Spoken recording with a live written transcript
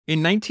In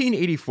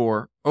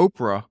 1984,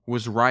 Oprah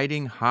was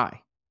riding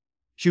high.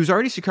 She was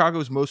already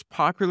Chicago's most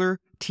popular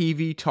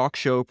TV talk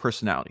show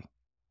personality,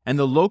 and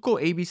the local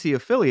ABC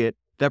affiliate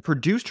that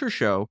produced her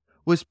show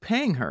was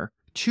paying her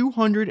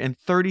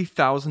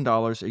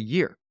 $230,000 a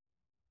year.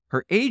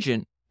 Her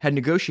agent had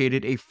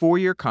negotiated a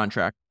 4-year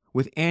contract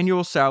with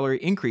annual salary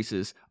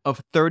increases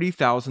of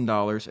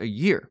 $30,000 a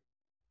year.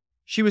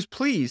 She was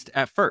pleased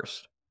at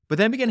first, but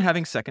then began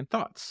having second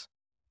thoughts.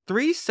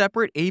 3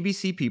 separate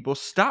ABC people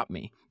stopped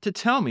me to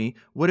tell me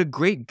what a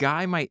great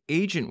guy my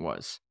agent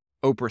was,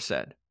 Oprah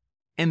said.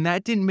 And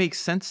that didn't make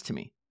sense to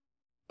me.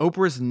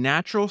 Oprah's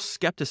natural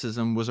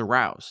skepticism was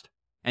aroused,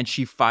 and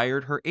she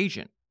fired her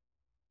agent.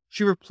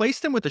 She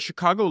replaced him with a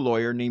Chicago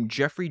lawyer named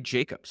Jeffrey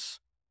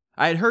Jacobs.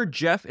 I had heard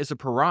Jeff is a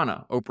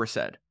piranha, Oprah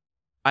said.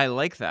 I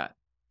like that.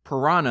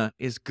 Piranha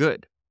is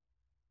good.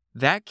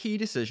 That key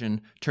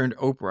decision turned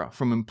Oprah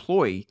from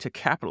employee to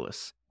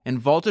capitalist and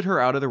vaulted her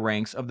out of the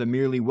ranks of the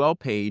merely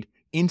well-paid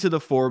into the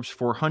Forbes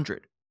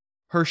 400.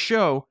 Her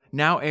show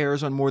now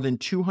airs on more than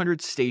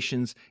 200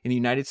 stations in the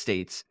United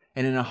States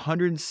and in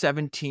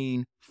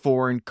 117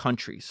 foreign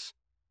countries.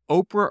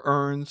 Oprah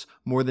earns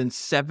more than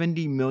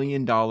 $70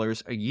 million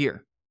a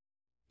year.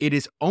 It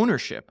is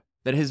ownership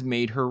that has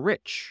made her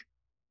rich.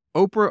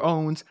 Oprah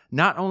owns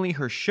not only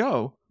her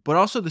show, but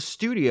also the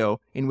studio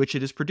in which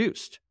it is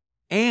produced.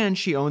 And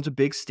she owns a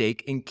big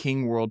stake in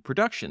King World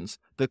Productions,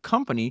 the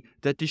company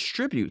that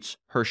distributes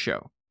her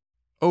show.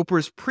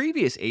 Oprah's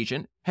previous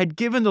agent had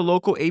given the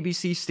local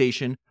ABC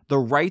station the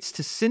rights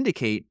to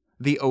syndicate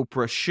The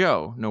Oprah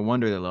Show. No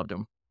wonder they loved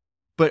him.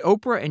 But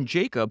Oprah and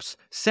Jacobs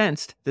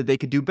sensed that they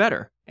could do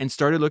better and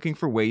started looking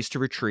for ways to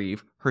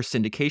retrieve her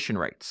syndication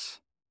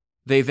rights.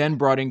 They then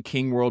brought in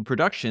King World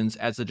Productions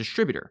as a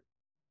distributor.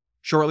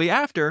 Shortly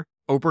after,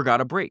 Oprah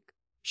got a break.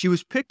 She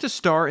was picked to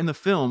star in the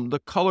film The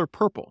Color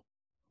Purple.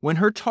 When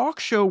her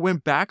talk show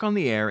went back on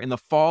the air in the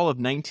fall of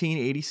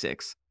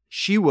 1986,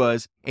 she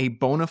was a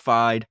bona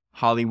fide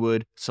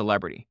Hollywood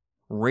celebrity.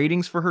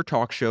 Ratings for her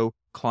talk show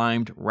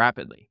climbed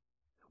rapidly.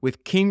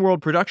 With King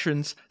World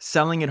Productions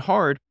selling it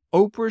hard,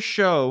 Oprah's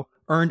show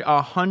earned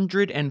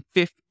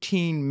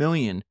 $115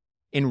 million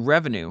in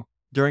revenue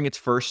during its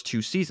first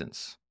 2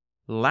 seasons.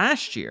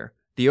 Last year,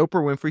 The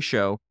Oprah Winfrey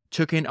Show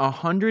took in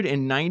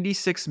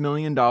 $196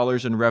 million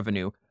in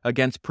revenue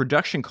against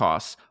production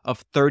costs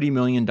of $30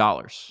 million.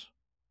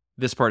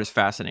 This part is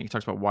fascinating. It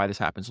talks about why this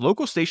happens.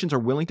 Local stations are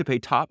willing to pay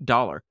top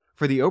dollar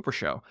for The Oprah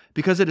Show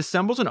because it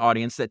assembles an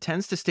audience that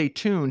tends to stay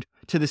tuned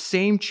to the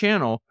same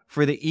channel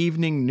for the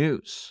evening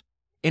news.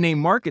 In a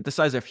market the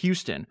size of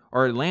Houston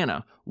or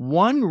Atlanta,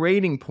 one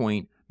rating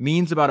point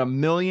means about $1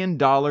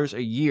 million a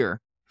year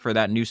for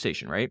that news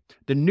station, right?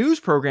 The news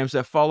programs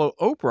that follow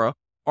Oprah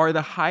are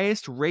the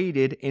highest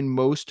rated in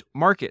most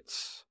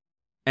markets.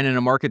 And in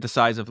a market the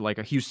size of like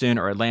a Houston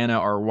or Atlanta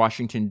or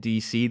Washington,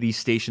 D.C., these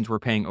stations were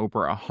paying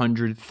Oprah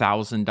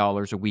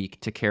 $100,000 a week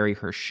to carry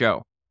her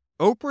show.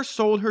 Oprah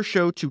sold her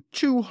show to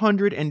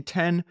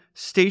 210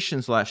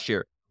 stations last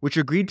year, which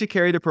agreed to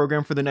carry the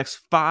program for the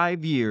next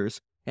 5 years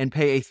and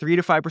pay a 3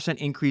 to 5%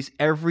 increase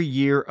every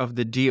year of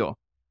the deal.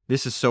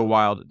 This is so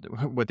wild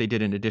what they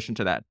did in addition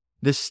to that.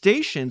 The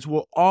stations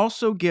will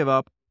also give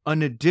up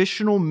an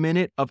additional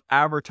minute of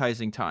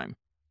advertising time.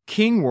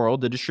 King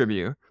World, the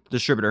distributor,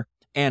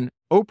 and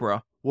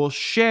Oprah will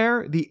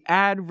share the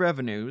ad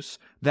revenues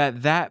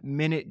that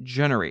minute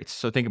generates.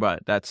 So think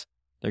about it.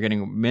 They're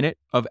getting a minute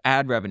of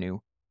ad revenue.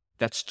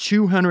 That's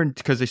 200,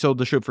 because they sold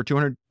the show for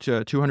 200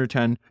 to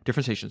 210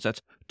 different stations.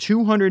 That's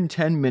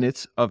 210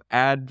 minutes of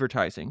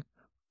advertising,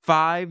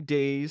 5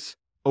 days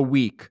a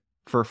week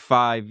for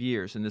 5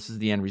 years. And this is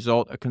the end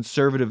result. A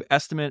conservative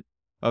estimate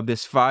of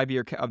this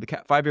 5-year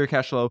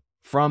cash flow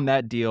from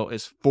that deal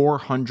is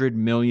 $400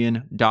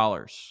 million.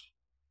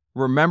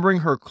 Remembering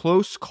her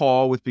close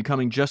call with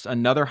becoming just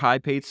another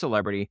high-paid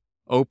celebrity,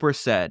 Oprah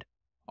said,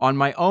 "On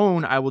my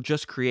own, I will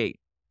just create.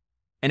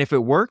 And if it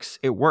works,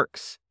 it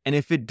works. And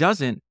if it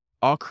doesn't,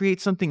 I'll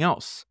create something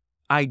else.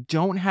 I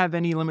don't have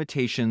any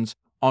limitations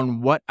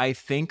on what I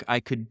think I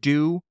could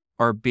do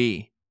or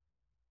be."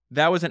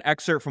 That was an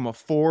excerpt from a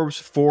Forbes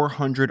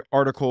 400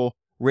 article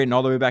written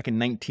all the way back in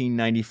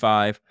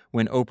 1995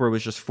 when Oprah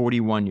was just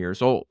 41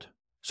 years old.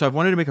 So I've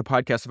wanted to make a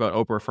podcast about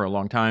Oprah for a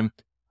long time.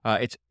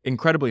 It's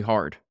incredibly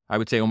hard. I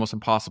would say almost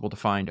impossible to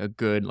find a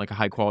good, like a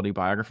high quality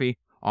biography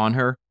on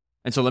her.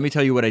 And so let me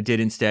tell you what I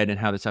did instead and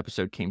how this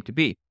episode came to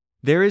be.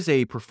 There is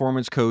a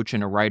performance coach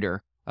and a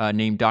writer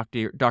named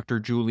Dr.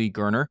 Julie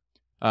Gerner.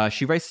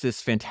 She writes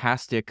this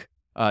fantastic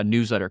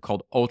newsletter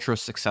called Ultra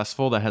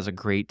Successful that has a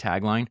great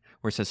tagline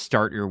where it says,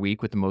 "Start your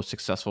week with the most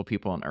successful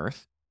people on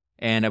earth."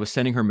 And I was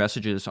sending her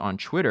messages on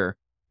Twitter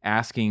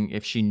asking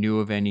if she knew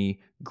of any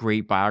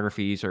great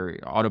biographies or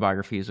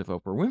autobiographies of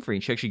Oprah Winfrey.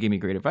 And she actually gave me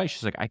great advice.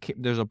 She's like,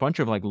 there's a bunch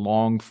of like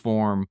long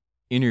form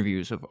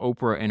interviews of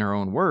Oprah in her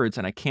own words,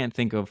 and I can't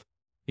think of,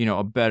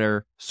 a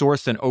better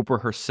source than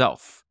Oprah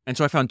herself. And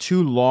so I found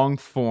 2 long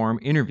form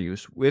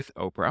interviews with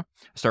Oprah. I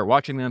start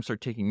watching them,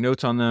 start taking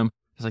notes on them.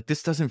 I was like,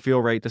 this doesn't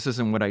feel right. This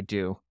isn't what I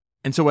do.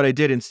 And so what I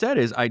did instead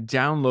is I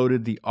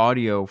downloaded the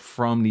audio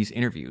from these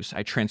interviews.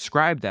 I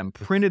transcribed them,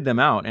 printed them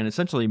out, and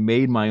essentially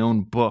made my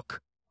own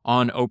book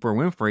on Oprah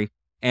Winfrey.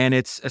 And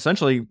it's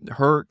essentially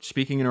her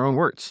speaking in her own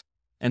words.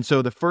 And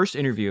so the first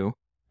interview,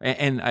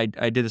 and I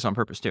did this on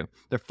purpose too.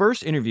 The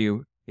first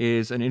interview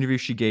is an interview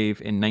she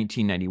gave in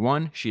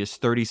 1991. She is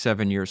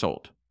 37 years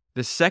old.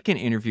 The second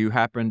interview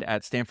happened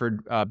at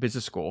Stanford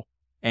Business School,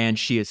 and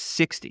she is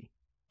 60.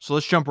 So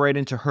let's jump right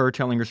into her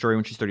telling her story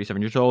when she's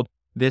 37 years old.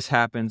 This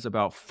happens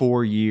about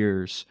 4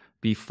 years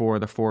before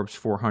the Forbes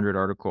 400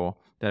 article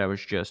that I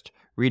was just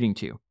reading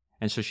to you.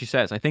 And so she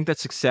says, I think that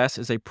success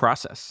is a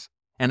process.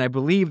 And I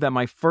believe that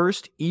my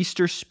first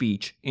Easter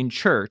speech in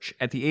church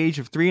at the age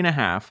of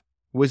 3.5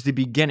 was the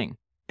beginning.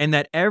 And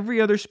that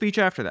every other speech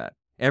after that,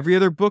 every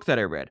other book that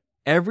I read,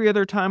 every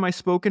other time I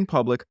spoke in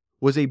public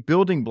was a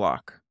building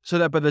block. So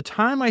that by the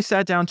time I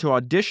sat down to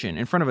audition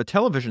in front of a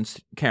television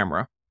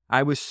camera,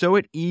 I was so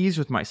at ease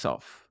with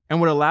myself. And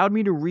what allowed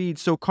me to read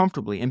so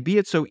comfortably and be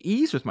at so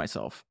ease with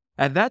myself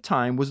at that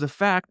time was the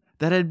fact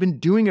that I had been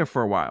doing it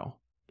for a while.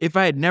 If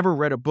I had never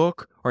read a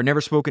book or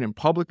never spoken in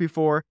public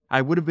before,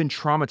 I would have been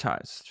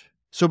traumatized.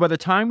 So by the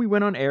time we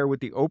went on air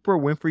with the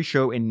Oprah Winfrey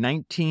Show in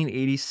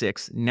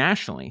 1986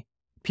 nationally,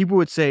 people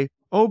would say,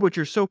 oh, but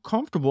you're so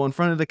comfortable in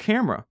front of the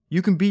camera.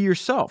 You can be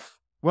yourself.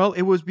 Well,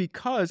 it was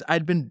because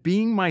I'd been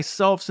being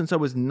myself since I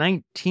was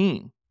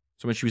 19.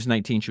 So when she was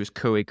 19, she was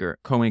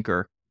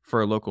co-anchor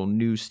for a local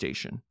news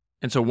station.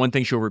 And so one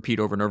thing she'll repeat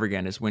over and over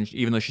again is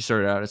even though she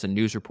started out as a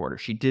news reporter,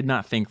 she did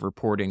not think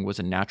reporting was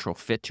a natural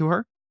fit to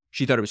her.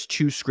 She thought it was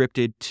too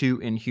scripted, too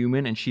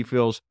inhuman, and she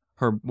feels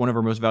one of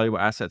her most valuable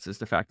assets is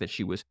the fact that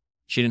she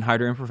didn't hide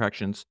her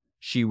imperfections.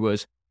 She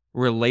was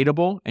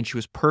relatable and she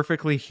was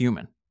perfectly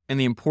human. And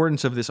the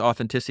importance of this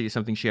authenticity is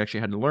something she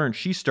actually had to learn.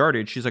 She's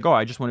like, oh,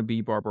 I just want to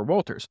be Barbara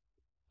Walters.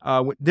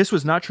 This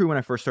was not true when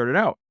I first started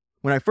out.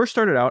 When I first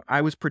started out,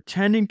 I was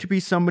pretending to be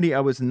somebody I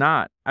was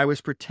not. I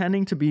was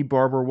pretending to be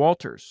Barbara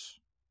Walters.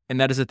 And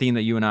that is a theme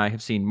that you and I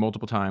have seen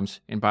multiple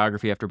times in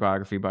biography after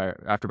biography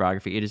after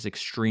biography. It is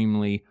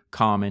extremely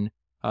common.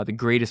 The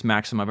greatest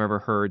maxim I've ever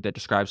heard that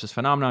describes this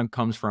phenomenon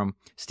comes from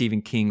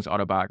Stephen King's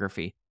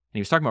autobiography. And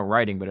he was talking about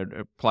writing, but it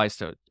applies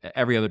to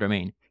every other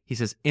domain. He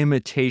says,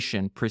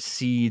 imitation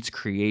precedes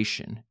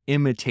creation.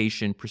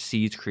 Imitation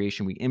precedes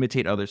creation. We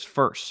imitate others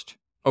first.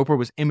 Oprah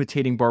was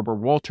imitating Barbara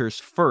Walters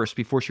first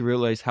before she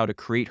realized how to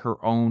create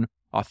her own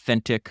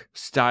authentic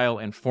style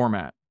and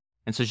format.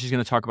 And so she's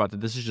going to talk about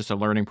that this is just a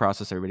learning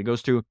process everybody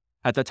goes through.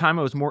 At the time,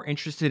 I was more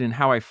interested in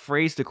how I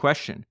phrased the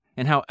question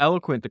and how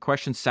eloquent the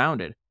question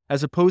sounded,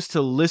 as opposed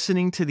to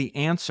listening to the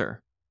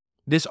answer.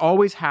 This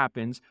always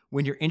happens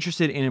when you're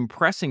interested in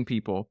impressing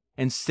people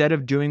instead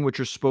of doing what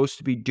you're supposed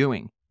to be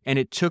doing. And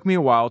it took me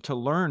a while to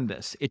learn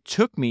this. It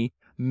took me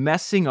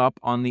messing up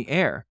on the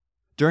air.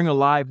 During a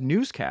live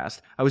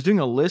newscast, I was doing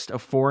a list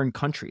of foreign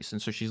countries.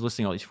 And so she's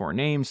listing all these foreign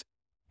names,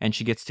 and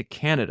she gets to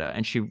Canada,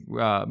 and she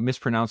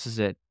mispronounces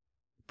it.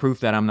 Proof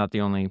that I'm not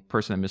the only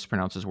person that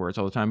mispronounces words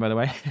all the time, by the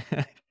way.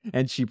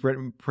 And she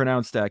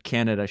pronounced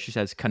Canada. She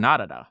says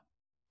Canada.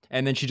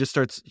 And then she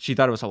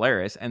thought it was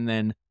hilarious. And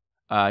then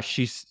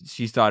she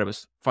thought it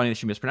was funny that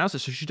she mispronounced it.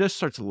 So she just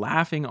starts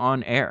laughing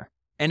on air.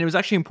 And it was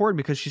actually important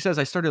because she says,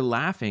 I started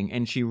laughing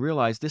and she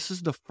realized this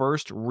is the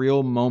first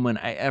real moment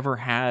I ever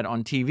had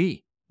on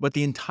TV. But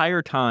the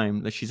entire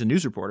time that she's a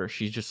news reporter,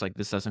 she's just like,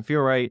 this doesn't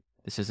feel right.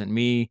 This isn't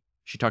me.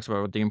 She talks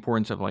about the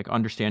importance of like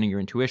understanding your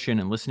intuition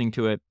and listening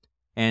to it.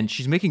 And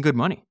she's making good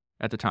money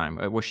at the time,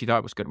 what she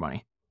thought was good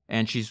money.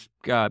 And she's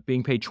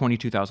being paid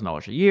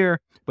 $22,000 a year.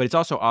 But it's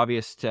also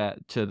obvious to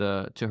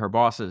her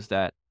bosses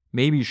that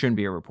maybe you shouldn't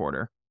be a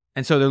reporter.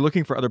 And so they're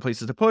looking for other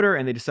places to put her,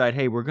 and they decide,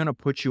 hey, we're going to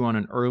put you on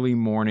an early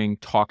morning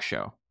talk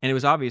show. And it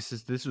was obvious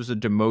this was a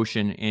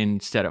demotion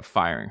instead of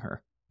firing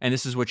her. And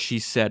this is what she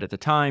said at the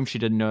time. She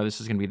didn't know this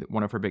was going to be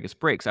one of her biggest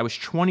breaks. I was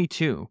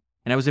 22,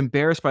 and I was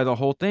embarrassed by the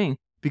whole thing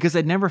because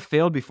I'd never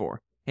failed before.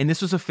 And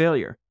this was a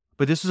failure.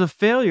 But this was a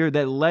failure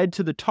that led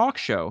to the talk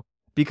show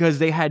because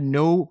they had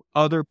no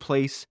other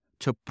place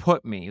to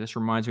put me. This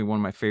reminds me of one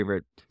of my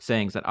favorite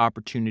sayings, that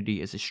opportunity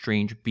is a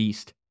strange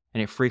beast,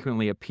 and it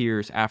frequently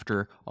appears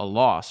after a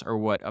loss, or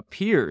what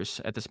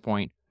appears at this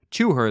point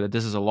to her that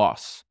this is a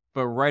loss.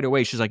 But right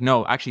away, she's like,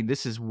 no, actually,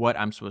 this is what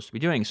I'm supposed to be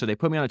doing. So they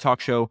put me on a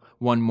talk show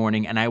one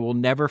morning, and I will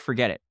never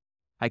forget it.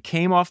 I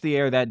came off the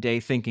air that day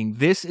thinking,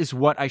 this is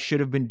what I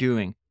should have been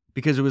doing,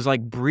 because it was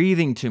like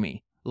breathing to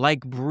me.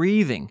 Like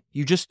breathing.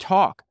 You just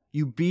talk.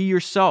 You be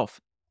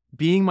yourself.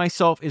 Being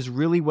myself is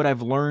really what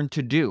I've learned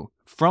to do.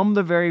 From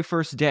the very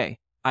first day,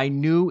 I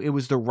knew it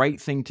was the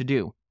right thing to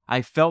do.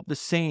 I felt the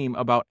same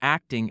about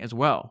acting as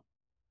well.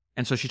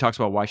 And so she talks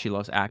about why she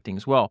loves acting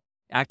as well.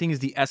 Acting is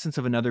the essence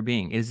of another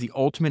being. It is the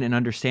ultimate in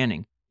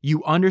understanding.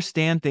 You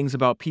understand things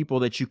about people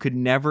that you could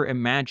never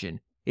imagine.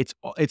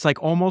 It's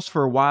like almost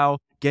for a while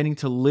getting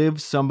to live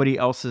somebody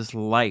else's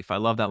life. I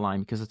love that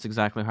line because it's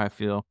exactly how I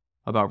feel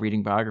about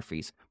reading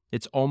biographies.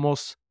 It's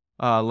almost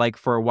like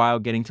for a while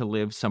getting to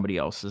live somebody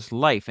else's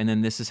life. And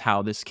then this is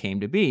how this came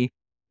to be.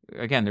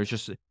 Again, there's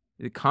just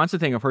the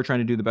constant thing of her trying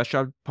to do the best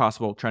job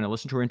possible, trying to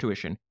listen to her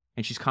intuition.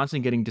 and she's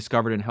constantly getting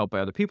discovered and helped by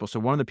other people. So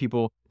one of the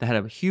people that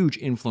had a huge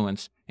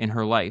influence in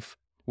her life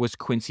was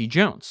Quincy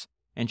Jones.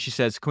 And she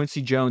says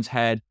Quincy Jones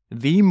had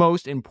the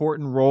most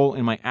important role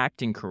in my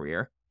acting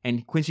career.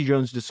 And Quincy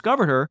Jones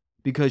discovered her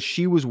because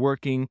she was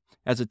working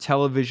as a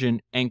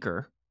television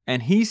anchor.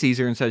 And he sees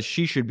her and says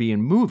she should be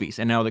in movies.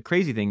 And now the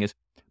crazy thing is,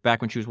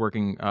 back when she was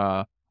working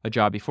a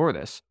job before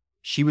this,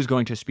 she was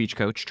going to a speech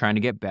coach trying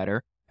to get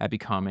better at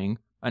becoming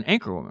an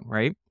anchor woman,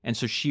 right? And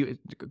so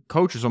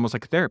coach was almost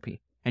like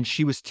therapy. And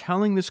she was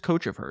telling this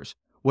coach of hers,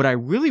 what I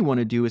really want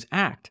to do is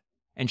act.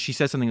 And she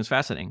said something that was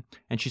fascinating.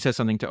 And she says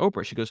something to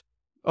Oprah. She goes,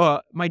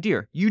 my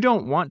dear, you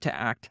don't want to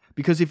act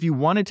because if you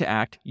wanted to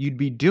act, you'd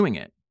be doing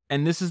it.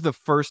 And this is the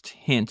first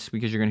hint,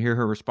 because you're going to hear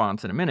her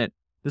response in a minute.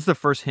 This is the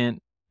first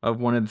hint of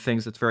one of the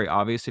things that's very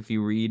obvious if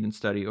you read and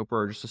study Oprah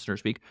or just listen to her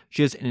speak.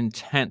 She has an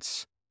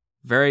intense,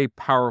 very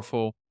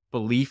powerful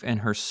belief in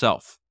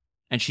herself.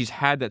 And she's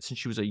had that since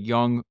she was a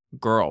young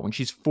girl. When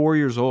she's 4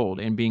 years old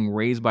and being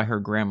raised by her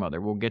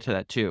grandmother, we'll get to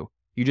that too.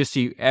 You just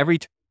see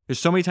there's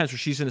so many times where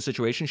she's in a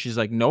situation, she's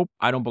like, nope,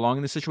 I don't belong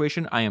in this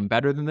situation. I am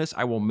better than this.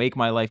 I will make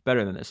my life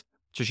better than this.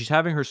 So she's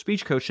having her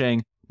speech coach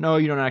saying, no,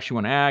 you don't actually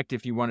want to act.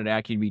 If you wanted to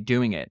act, you'd be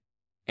doing it.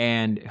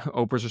 And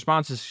Oprah's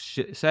response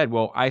said,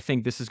 well, I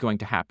think this is going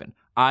to happen.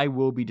 I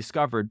will be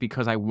discovered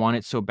because I want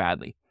it so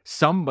badly.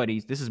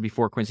 This is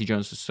before Quincy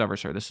Jones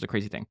discovers her. This is the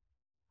crazy thing.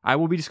 I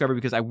will be discovered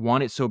because I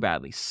want it so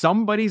badly.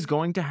 Somebody's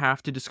going to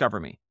have to discover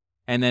me.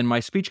 And then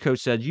my speech coach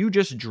said, you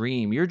just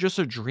dream. You're just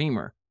a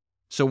dreamer.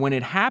 So when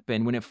it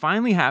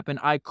finally happened,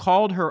 I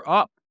called her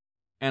up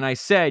and I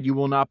said, you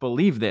will not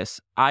believe this.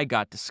 I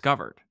got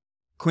discovered.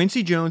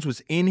 Quincy Jones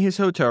was in his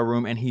hotel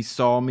room and he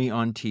saw me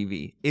on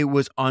TV. It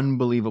was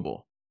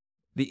unbelievable.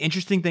 The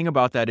interesting thing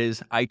about that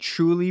is I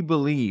truly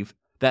believe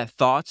that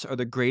thoughts are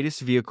the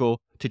greatest vehicle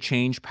to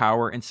change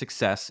power and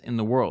success in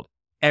the world.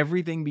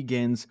 Everything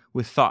begins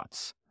with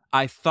thoughts.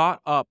 I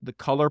thought up the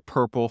color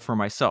purple for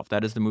myself.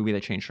 That is the movie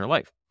that changed her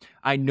life.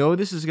 I know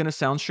this is going to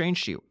sound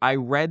strange to you. I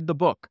read the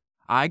book.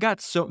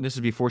 This is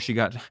before she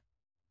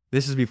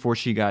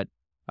got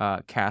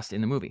cast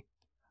in the movie.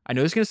 I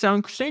know this is going to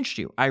sound strange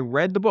to you. I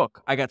read the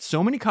book. I got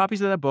so many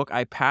copies of that book.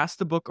 I passed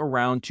the book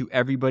around to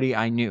everybody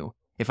I knew.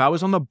 If I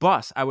was on the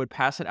bus, I would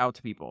pass it out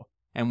to people.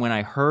 And when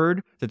I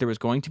heard that there was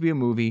going to be a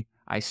movie,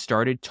 I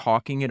started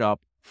talking it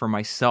up for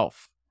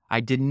myself. I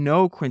didn't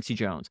know Quincy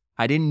Jones.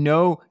 I didn't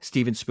know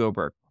Steven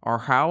Spielberg or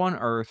how on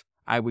earth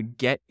I would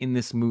get in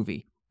this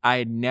movie. I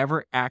had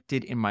never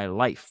acted in my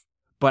life,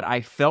 but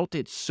I felt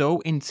it so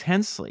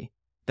intensely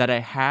that I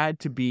had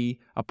to be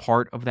a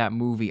part of that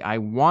movie. I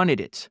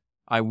wanted it.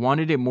 I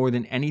wanted it more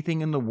than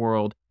anything in the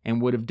world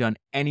and would have done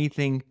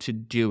anything to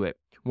do it.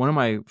 One of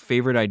my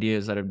favorite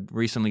ideas that I've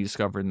recently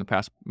discovered in the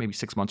past maybe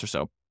 6 months or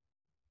so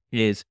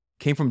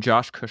came from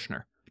Josh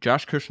Kushner.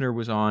 Josh Kushner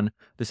was on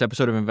this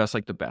episode of Invest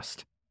Like the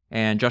Best.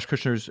 And Josh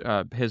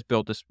Kushner has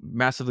built this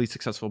massively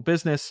successful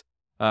business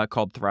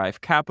called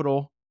Thrive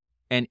Capital.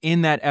 And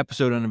in that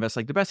episode on Invest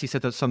Like the Best, he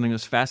said that something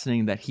was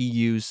fascinating that he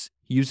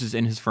uses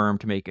in his firm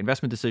to make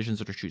investment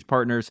decisions or to choose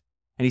partners.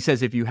 And he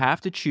says, if you have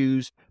to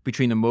choose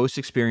between the most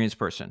experienced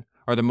person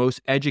or the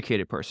most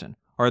educated person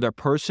or the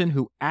person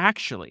who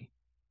actually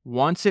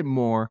wants it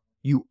more,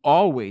 you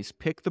always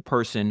pick the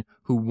person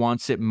who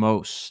wants it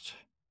most.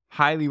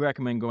 Highly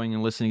recommend going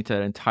and listening to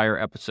that entire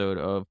episode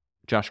of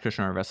Josh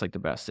Kushner Invest Like the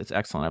Best. It's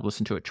excellent. I've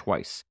listened to it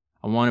twice.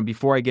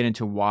 Before I get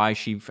into why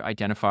she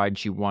identified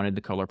she wanted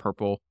the color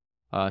purple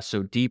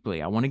so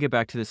deeply, I want to get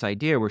back to this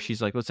idea where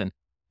she's like, listen,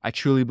 I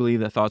truly believe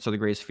that thoughts are the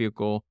greatest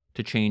vehicle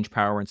to change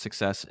power and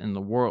success in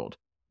the world.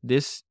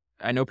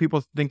 I know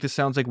people think this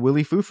sounds like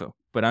willy foo-foo,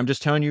 but I'm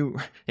just telling you,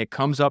 it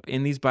comes up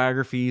in these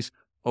biographies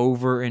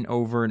over and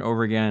over and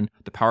over again.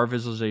 The power of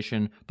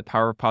visualization, the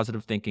power of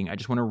positive thinking. I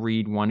just want to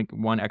read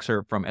one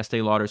excerpt from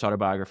Estee Lauder's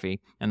autobiography,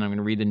 and I'm going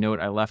to read the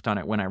note I left on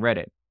it when I read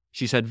it.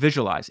 She said,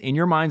 visualize. In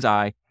your mind's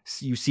eye,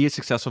 you see a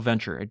successful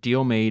venture, a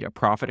deal made, a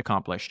profit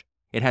accomplished.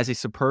 It has a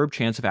superb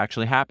chance of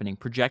actually happening.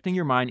 Projecting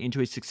your mind into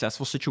a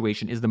successful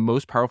situation is the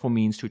most powerful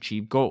means to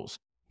achieve goals.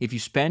 If you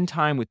spend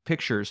time with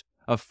pictures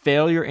of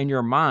failure in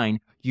your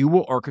mind, you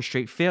will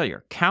orchestrate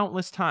failure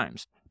countless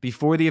times.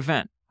 Before the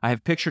event, I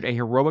have pictured a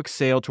heroic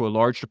sale to a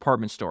large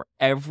department store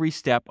every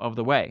step of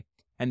the way,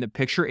 and the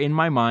picture in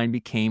my mind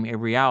became a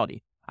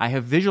reality. I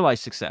have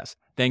visualized success,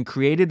 then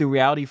created the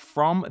reality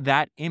from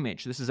that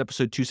image. This is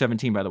episode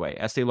 217, by the way,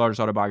 Estee Lauder's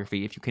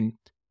autobiography. If you can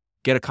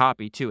get a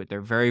copy to it,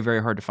 they're very,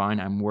 very hard to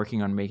find. I'm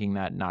working on making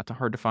that not too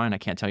hard to find. I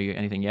can't tell you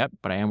anything yet,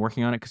 but I am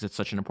working on it because it's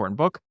such an important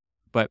book.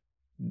 But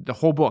the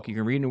whole book, you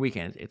can read in a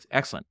weekend. It's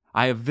excellent.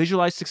 I have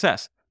visualized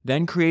success,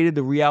 then created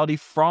the reality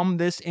from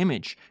this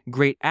image.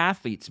 Great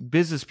athletes,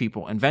 business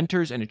people,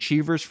 inventors, and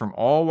achievers from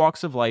all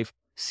walks of life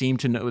seem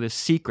to know this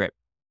secret.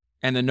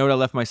 And the note I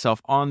left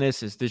myself on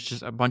this is there's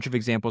just a bunch of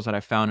examples that I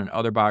found in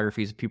other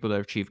biographies of people that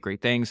have achieved great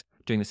things,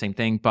 doing the same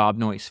thing. Bob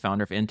Noyce,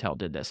 founder of Intel,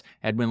 did this.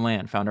 Edwin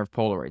Land, founder of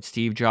Polaroid.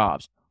 Steve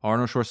Jobs,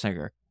 Arnold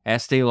Schwarzenegger,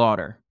 Estee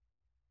Lauder,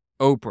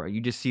 Oprah.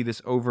 You just see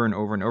this over and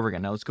over and over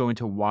again. Now let's go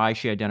into why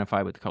she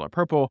identified with the color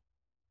purple.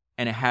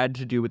 And it had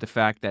to do with the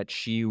fact that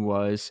she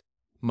was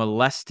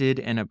molested,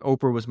 and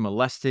Oprah was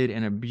molested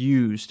and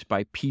abused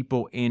by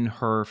people in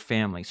her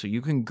family. So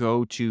you can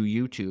go to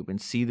YouTube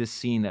and see the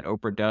scene that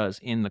Oprah does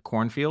in the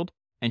cornfield,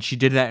 and she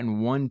did that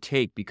in one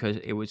take because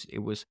it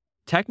was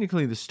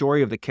technically the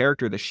story of the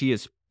character that she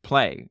is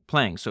playing.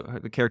 So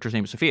the character's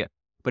name is Sophia,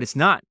 but it's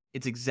not.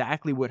 It's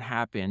exactly what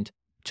happened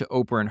to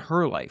Oprah in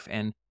her life.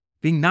 And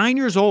being 9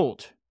 years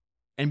old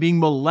and being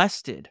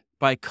molested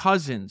by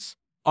cousins,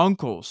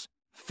 uncles,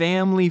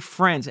 family,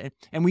 friends,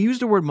 and we use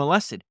the word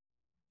molested.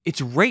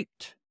 It's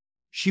raped.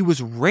 She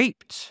was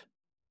raped.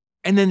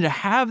 And then to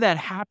have that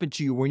happen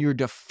to you when you're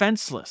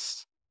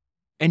defenseless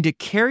and to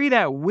carry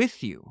that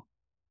with you,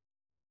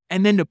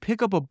 and then to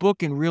pick up a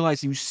book and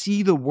realize you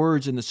see the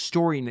words in the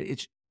story and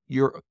it's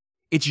your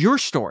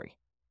story.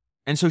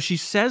 And so she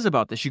says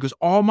about this, she goes,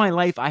 all my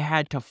life I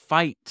had to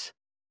fight.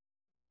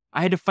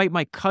 I had to fight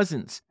my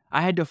cousins.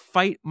 I had to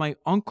fight my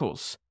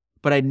uncles,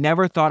 but I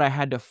never thought I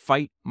had to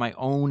fight my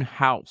own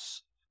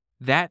house.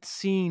 That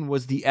scene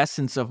was the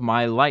essence of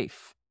my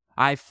life.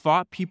 I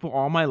fought people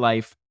all my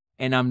life,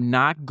 and I'm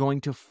not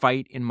going to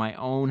fight in my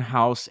own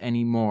house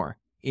anymore,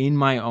 in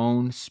my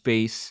own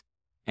space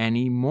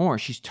anymore.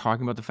 She's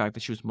talking about the fact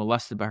that she was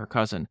molested by her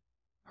cousin,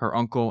 her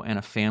uncle, and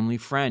a family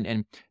friend.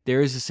 And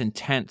there is this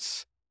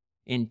intense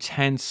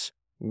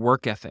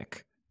work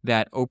ethic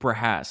that Oprah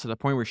has to the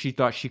point where she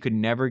thought she could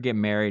never get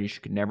married and she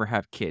could never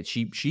have kids.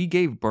 She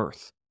gave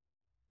birth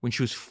when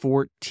she was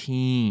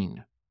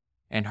 14,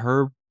 and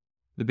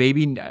the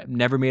baby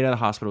never made it out of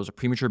the hospital. It was a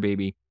premature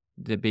baby.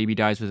 The baby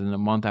dies within a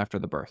month after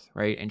the birth,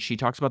 right? And she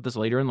talks about this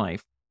later in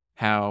life,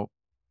 how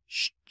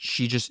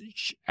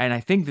and I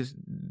think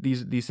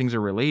these things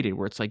are related,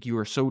 where it's like you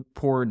are so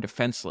poor and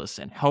defenseless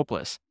and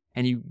helpless,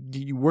 and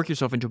you work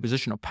yourself into a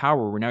position of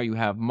power where now you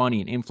have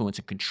money and influence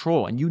and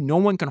control, and no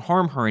one can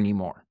harm her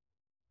anymore.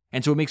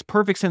 And so it makes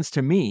perfect sense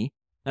to me,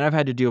 and I've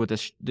had to deal with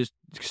this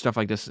stuff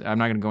like this. I'm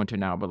not going to go into it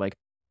now, but like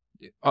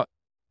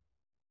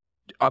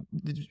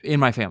in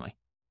my family.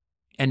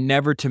 And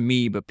never to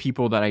me, but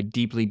people that I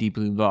deeply,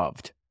 deeply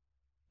loved.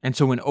 And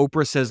so when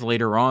Oprah says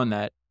later on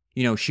that,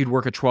 she'd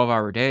work a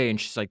 12-hour day and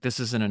she's like, this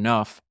isn't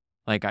enough.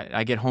 Like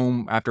I get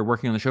home after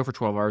working on the show for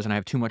 12 hours and I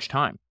have too much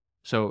time.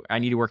 So I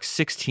need to work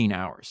 16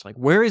 hours. Like,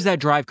 where is that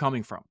drive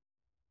coming from?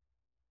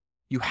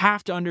 You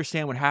have to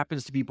understand what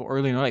happens to people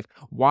early in their life.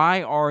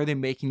 Why are they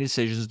making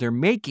decisions they're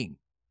making?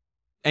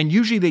 And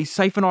usually they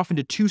siphon off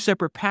into two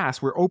separate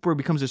paths where Oprah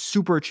becomes a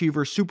super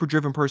achiever, super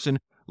driven person,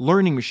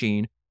 learning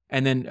machine.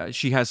 And then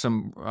she has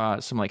some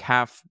like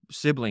half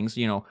siblings.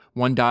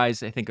 One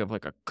dies, I think, of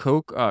like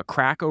a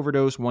crack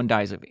overdose. One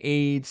dies of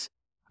AIDS.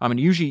 And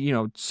usually,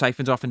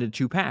 siphons off into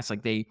two paths.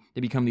 Like they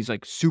become these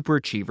like super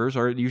achievers,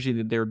 or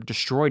usually they're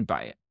destroyed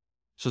by it.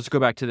 So let's go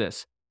back to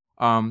this.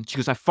 She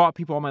goes, I fought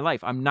people all my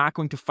life. I'm not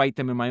going to fight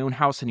them in my own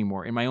house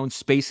anymore, in my own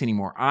space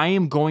anymore. I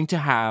am going to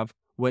have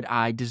what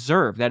I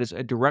deserve. That is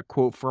a direct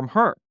quote from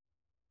her.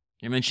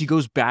 And then she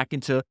goes back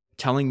into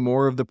telling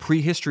more of the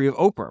prehistory of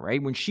Oprah,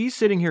 right? When she's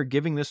sitting here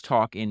giving this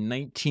talk in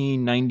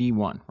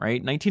 1991,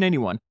 right?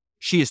 1991,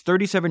 she is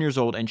 37 years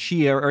old and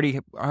she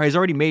has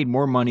already made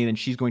more money than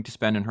she's going to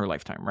spend in her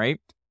lifetime,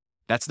 right?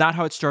 That's not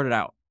how it started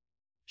out.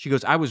 She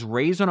goes, I was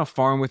raised on a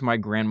farm with my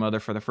grandmother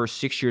for the first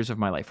 6 years of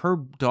my life.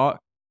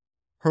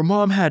 Her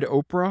mom had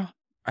Oprah,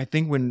 I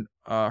think, when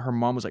her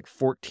mom was like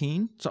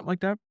 14, something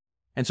like that.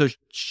 And so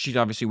she's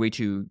obviously way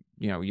too,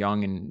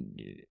 young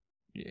and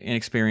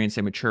inexperienced,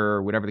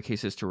 immature, whatever the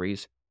case is, to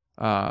raise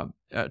a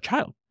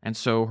child. And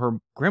so her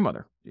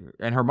grandmother,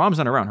 and her mom's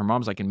not around. Her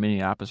mom's like in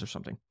Minneapolis or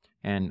something.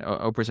 And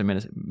Oprah's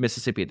in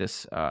Mississippi at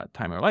this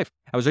time in her life.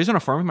 I was raised on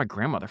a farm with my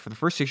grandmother for the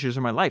first 6 years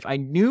of my life. I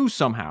knew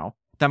somehow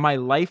that my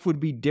life would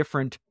be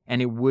different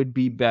and it would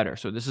be better.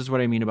 So this is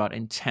what I mean about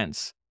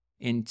intense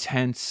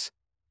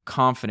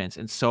confidence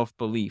and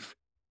self-belief.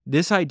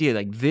 This idea,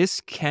 like,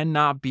 this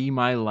cannot be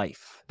my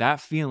life. That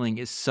feeling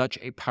is such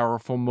a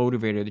powerful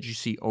motivator that you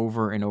see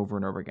over and over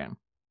and over again.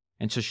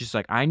 And so she's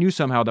like, I knew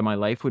somehow that my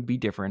life would be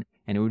different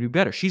and it would be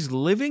better. She's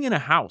living in a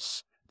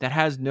house that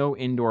has no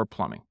indoor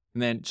plumbing.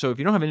 And then, so if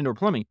you don't have indoor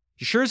plumbing,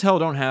 you sure as hell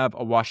don't have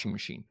a washing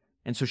machine.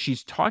 And so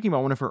she's talking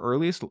about one of her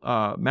earliest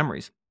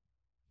memories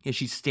is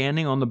she's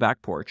standing on the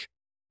back porch.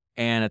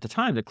 And at the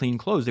time, to clean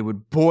clothes, they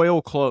would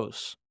boil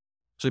clothes.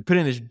 So they put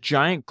in this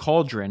giant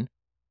cauldron,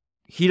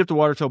 heat up the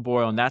water till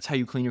boil, and that's how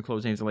you clean your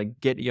clothes. And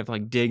you have to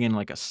dig in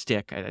like a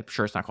stick. I'm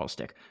sure it's not called a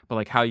stick, but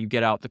like how you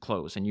get out the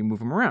clothes and you move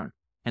them around.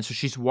 And so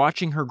she's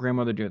watching her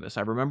grandmother do this.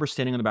 I remember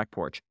standing on the back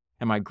porch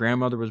and my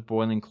grandmother was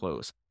boiling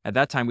clothes. At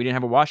that time, we didn't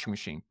have a washing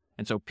machine.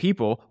 And so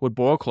people would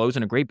boil clothes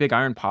in a great big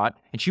iron pot,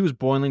 and she was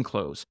boiling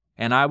clothes.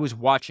 And I was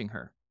watching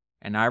her.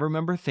 And I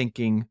remember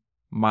thinking,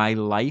 my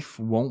life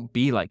won't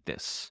be like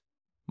this.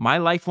 My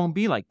life won't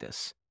be like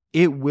this.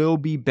 It will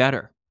be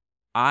better.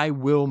 I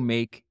will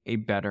make a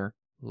better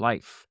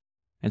life.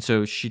 And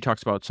so she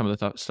talks about some of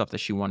the stuff that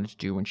she wanted to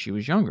do when she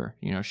was younger.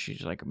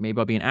 She's like, maybe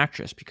I'll be an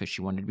actress because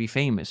she wanted to be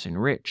famous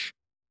and rich.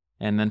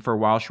 And then for a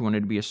while, she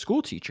wanted to be a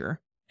school teacher.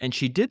 And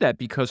she did that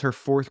because her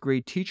fourth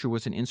grade teacher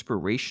was an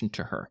inspiration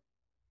to her.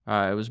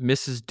 It was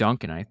Mrs.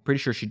 Duncan. I'm pretty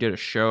sure she did a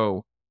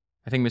show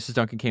I think Mrs.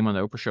 Duncan came on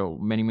the Oprah show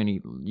many,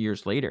 many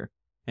years later.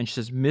 And she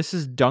says,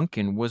 Mrs.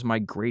 Duncan was my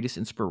greatest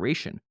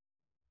inspiration.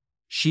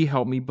 She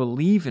helped me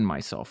believe in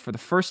myself. For the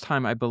first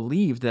time, I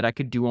believed that I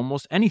could do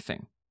almost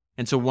anything.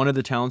 And so one of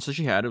the talents that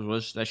she had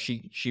was that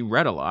she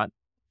read a lot.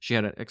 She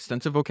had an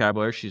extensive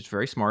vocabulary. She's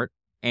very smart.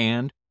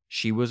 And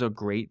she was a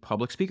great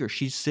public speaker.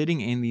 She's sitting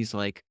in these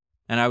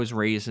and I was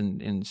raised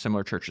in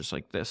similar churches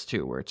like this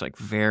too, where it's like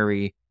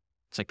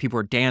people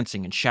are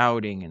dancing and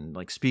shouting and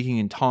like speaking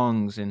in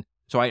tongues. And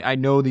so I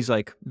know these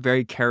like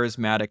very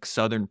charismatic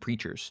Southern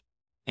preachers.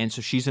 And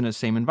so she's in the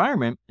same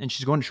environment and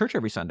she's going to church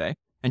every Sunday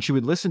and she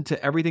would listen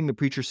to everything the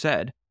preacher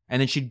said. And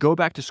then she'd go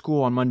back to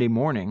school on Monday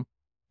morning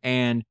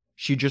and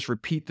she'd just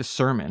repeat the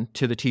sermon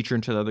to the teacher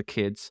and to the other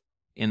kids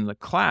in the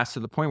class to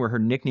the point where her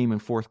nickname in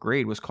 4th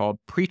grade was called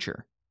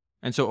Preacher.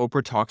 And so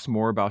Oprah talks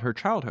more about her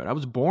childhood. I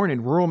was born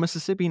in rural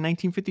Mississippi in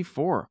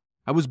 1954.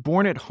 I was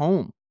born at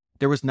home.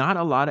 There was not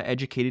a lot of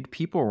educated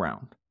people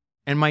around.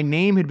 And my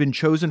name had been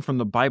chosen from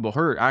the Bible.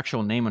 Her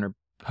actual name on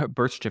her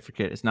birth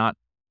certificate is not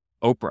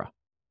Oprah.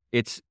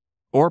 It's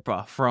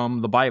Orpah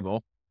from the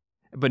Bible,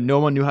 but no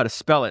one knew how to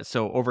spell it.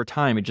 So over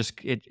time,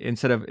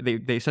 instead of,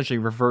 they essentially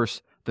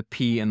reversed the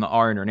P and the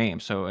R in her name.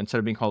 So instead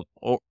of being called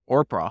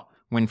Oprah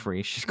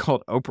Winfrey, she's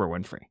called Oprah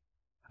Winfrey.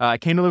 I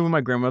came to live with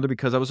my grandmother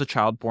because I was a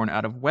child born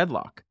out of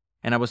wedlock,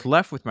 and I was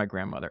left with my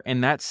grandmother,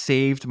 and that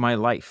saved my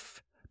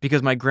life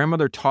because my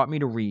grandmother taught me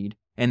to read,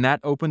 and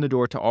that opened the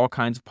door to all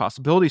kinds of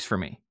possibilities for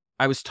me.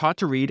 I was taught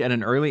to read at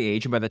an early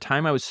age, and by the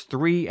time I was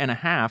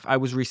 3.5, I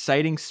was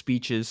reciting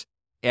speeches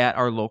at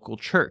our local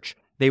church.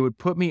 They would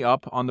put me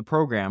up on the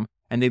program,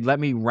 and they'd let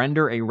me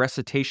render a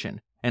recitation,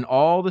 and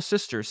all the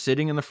sisters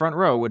sitting in the front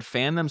row would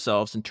fan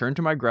themselves and turn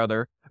to my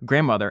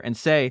grandmother and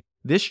say,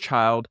 "This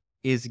child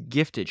is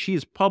gifted. She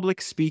is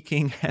public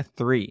speaking at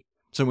 3."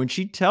 So when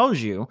she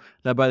tells you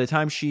that by the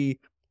time she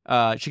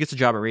gets a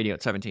job at radio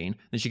at 17,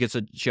 then she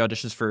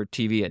auditions for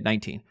TV at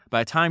 19.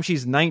 By the time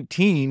she's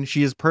 19,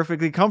 she is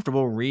perfectly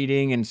comfortable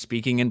reading and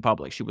speaking in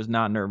public. She was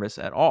not nervous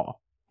at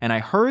all. And I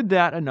heard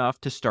that enough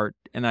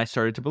and I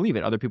started to believe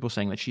it. Other people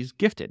saying that she's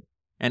gifted.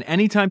 And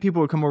anytime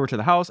people would come over to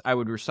the house, I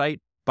would recite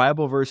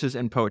Bible verses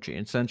and poetry.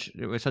 And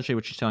essentially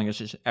what she's telling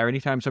us is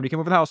anytime somebody came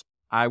over the house,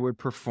 I would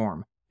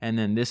perform. And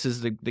then this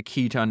is the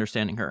key to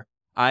understanding her.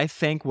 I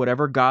thank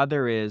whatever God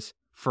there is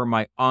for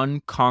my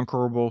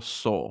unconquerable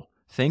soul.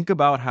 Think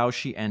about how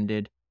she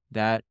ended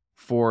that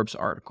Forbes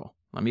article.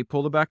 Let me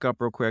pull it back up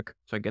real quick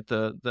so I get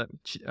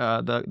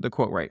the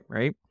quote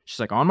right? She's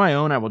like, "On my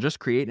own, I will just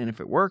create, and if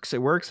it works,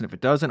 it works, and if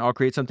it doesn't, I'll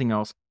create something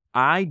else.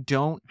 I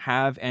don't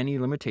have any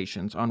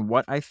limitations on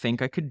what I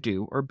think I could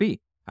do or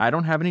be. I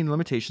don't have any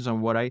limitations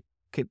on what I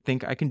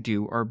think I can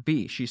do or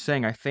be." She's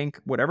saying, I thank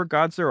whatever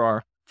gods there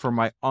are for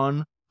my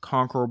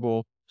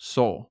unconquerable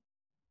soul.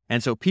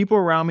 And so people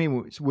around me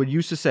would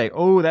used to say,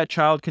 "Oh, that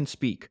child can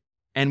speak."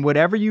 And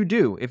whatever you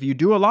do, if you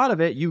do a lot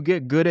of it, you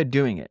get good at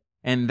doing it.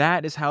 And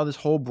that is how this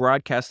whole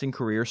broadcasting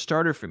career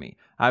started for me.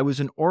 I was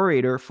an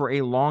orator for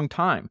a long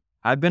time.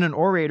 I've been an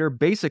orator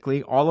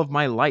basically all of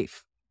my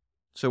life.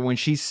 So when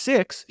she's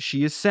 6,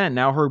 she is sent.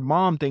 Now her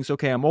mom thinks,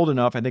 okay, I'm old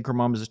enough. I think her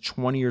mom is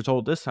 20 years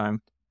old this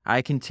time.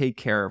 I can take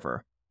care of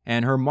her.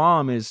 And her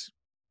mom is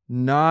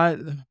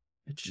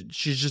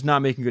she's just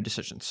not making good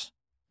decisions.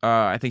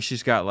 I think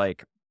she's got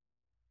like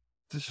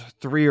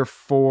 3 or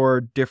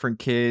 4 different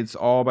kids,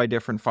 all by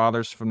different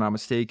fathers, if I'm not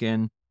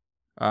mistaken.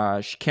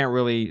 She can't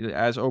really,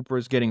 as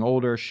Oprah's getting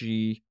older,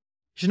 she's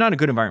not in a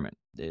good environment.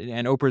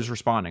 And Oprah's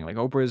responding. Like,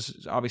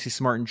 Oprah's obviously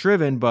smart and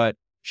driven, but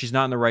she's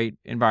not in the right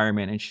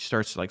environment. And she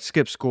starts to like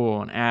skip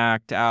school and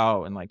act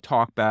out and like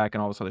talk back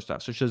and all this other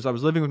stuff. So she says, I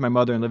was living with my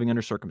mother and living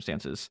under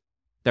circumstances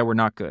that were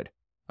not good.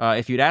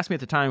 If you'd asked me at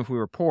the time if we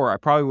were poor, I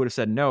probably would have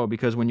said no,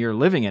 because when you're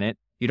living in it,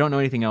 you don't know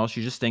anything else.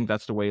 You just think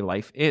that's the way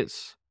life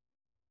is.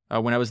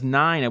 When I was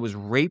 9, I was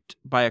raped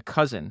by a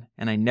cousin,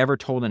 and I never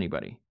told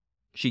anybody.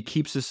 She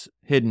keeps this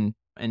hidden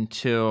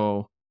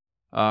until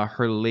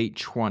her late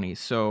 20s.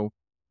 So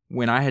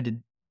when I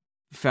had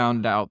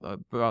found out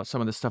about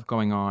some of the stuff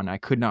going on, I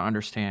could not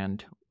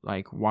understand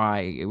like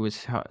why it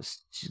was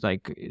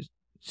like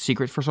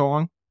secret for so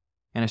long.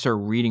 And I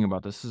started reading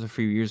about this. This is a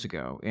few years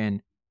ago,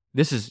 and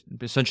this is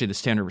essentially the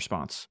standard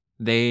response.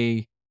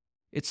 It's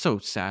so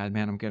sad,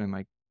 man. I'm getting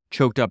like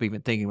choked up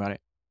even thinking about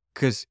it,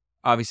 because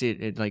obviously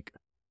it like,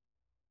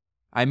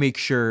 I make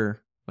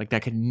sure like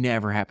that could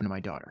never happen to my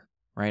daughter,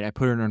 right? I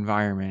put her in an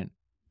environment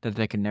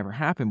that could never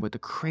happen. But the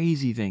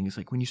crazy thing is,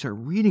 like, when you start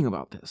reading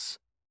about this,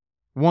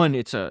 one,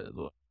 it's a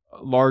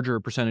larger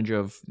percentage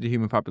of the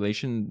human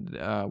population.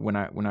 When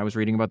I was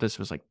reading about this, it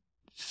was like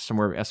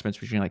somewhere estimates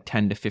between like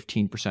 10 to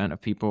 15%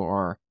 of people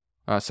are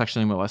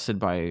sexually molested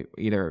by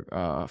either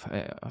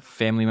a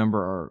family member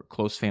or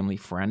close family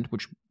friend,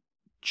 which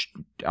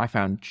I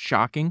found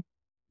shocking.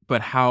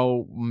 But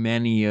how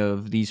many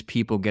of these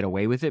people get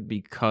away with it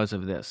because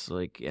of this?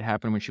 Like, it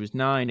happened when she was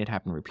 9. It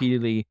happened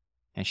repeatedly,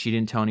 and she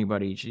didn't tell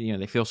anybody.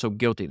 They feel so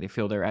guilty. They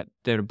feel they're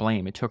to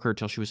blame. It took her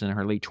till she was in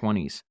her late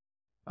 20s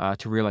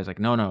to realize, like,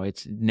 no,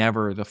 it's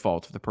never the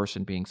fault of the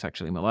person being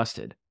sexually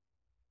molested.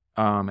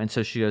 And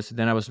so she goes,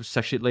 then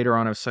later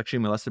on, I was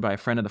sexually molested by a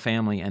friend of the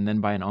family and then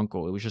by an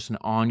uncle. It was just an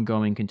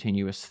ongoing,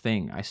 continuous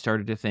thing. I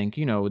started to think,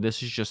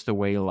 this is just the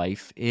way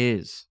life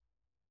is.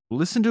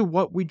 Listen to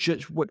what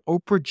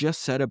Oprah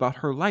just said about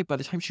her life. By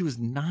the time she was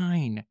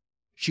 9,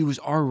 she was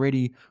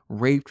already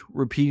raped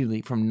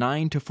repeatedly from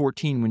 9 to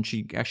 14 when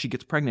she actually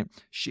gets pregnant.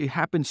 It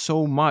happened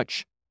so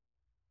much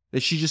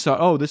that she just thought,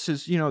 oh, this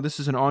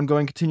is an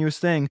ongoing, continuous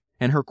thing.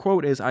 And her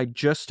quote is, I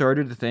just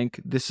started to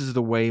think this is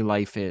the way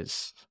life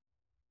is.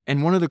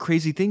 And one of the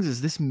crazy things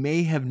is this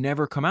may have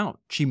never come out.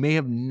 She may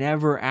have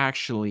never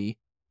actually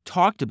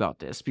talked about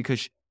this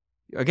because,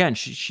 again,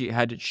 she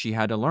had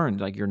to learn,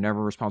 like, you're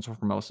never responsible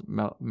for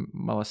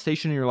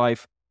molestation in your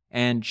life.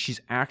 And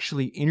she's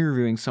actually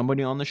interviewing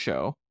somebody on the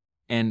show,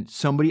 and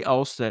somebody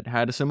else that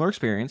had a similar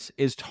experience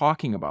is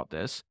talking about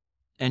this.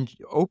 And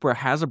Oprah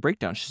has a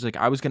breakdown. She's like,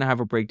 I was going to have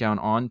a breakdown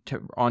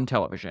on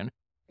television,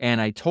 and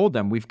I told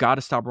them, we've got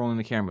to stop rolling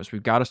the cameras.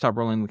 We've got to stop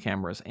rolling the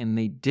cameras. And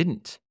they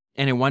didn't.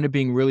 And it wound up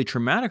being really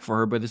traumatic for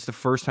her, but it's the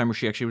first time where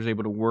she actually was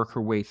able to work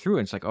her way through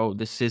it. It's like, oh,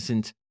 this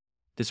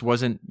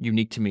wasn't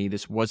unique to me.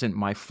 This wasn't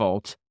my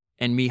fault.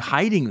 And me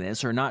hiding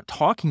this or not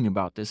talking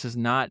about this is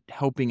not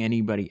helping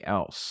anybody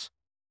else.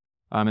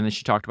 And then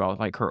she talked about,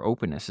 like, her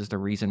openness is the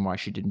reason why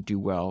she didn't do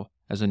well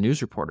as a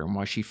news reporter and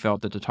why she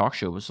felt that the talk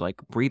show was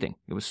like breathing.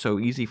 It was so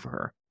easy for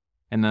her.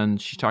 And then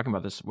she's talking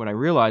about this. What I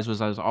realized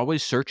was I was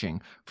always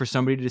searching for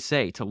somebody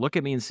to look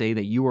at me and say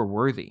that you are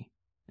worthy.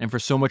 And for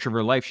so much of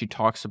her life, she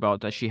talks about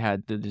that she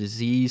had the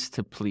disease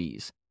to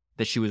please,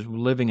 that she was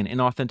living an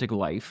inauthentic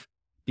life,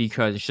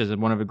 because she says that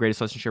one of the greatest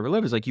lessons she ever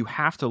lived is, like, you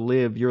have to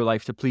live your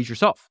life to please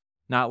yourself,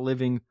 not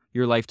living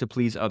your life to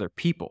please other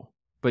people,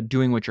 but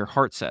doing what your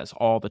heart says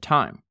all the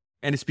time.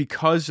 And it's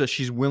because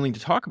she's willing to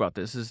talk about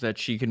this is that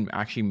she can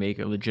actually make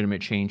a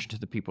legitimate change to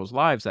the people's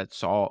lives that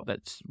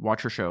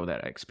watch her show,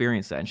 that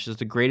experience that. And she says,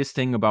 the greatest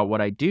thing about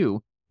what I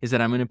do is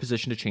that I'm in a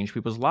position to change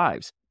people's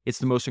lives. It's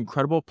the most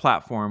incredible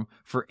platform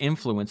for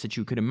influence that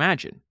you could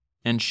imagine.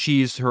 And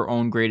she's her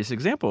own greatest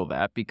example of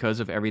that because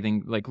of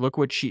everything. Like, look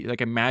what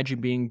imagine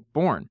being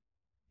born.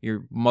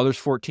 Your mother's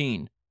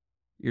 14.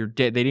 She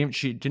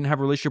didn't have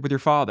a relationship with your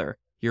father.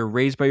 You're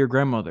raised by your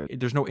grandmother.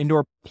 There's no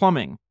indoor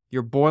plumbing.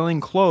 You're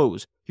boiling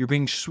clothes. You're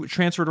being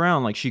transferred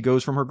around. Like, she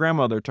goes from her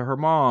grandmother to her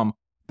mom,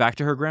 back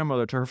to her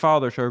grandmother, to her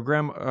father, to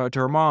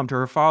her mom, to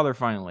her father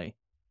finally.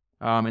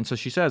 And so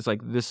she says,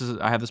 like,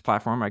 I have this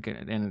platform,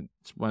 and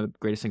it's one of the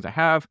greatest things I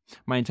have.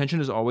 My intention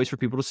is always for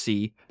people to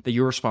see that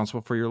you're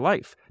responsible for your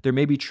life. There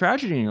may be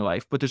tragedy in your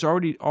life, but there's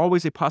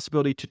always a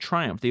possibility to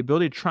triumph. The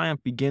ability to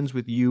triumph begins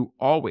with you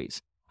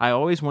always. I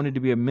always wanted to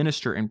be a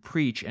minister and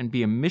preach and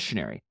be a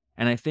missionary.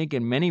 And I think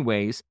in many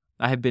ways,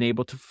 I have been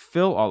able to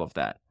fulfill all of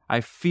that. I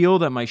feel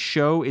that my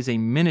show is a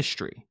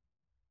ministry.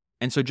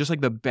 And so just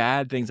like the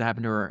bad things that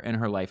happened to her in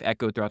her life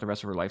echoed throughout the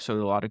rest of her life, so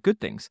did a lot of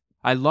good things.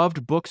 I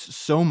loved books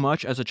so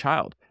much as a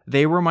child.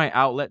 They were my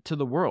outlet to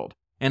the world,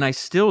 and I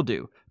still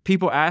do.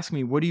 People ask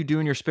me, what do you do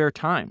in your spare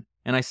time?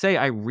 And I say,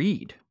 I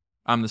read.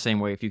 I'm the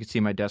same way. If you could see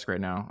my desk right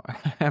now, I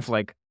have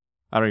I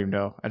don't even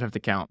know. I'd have to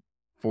count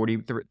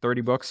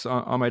 30 books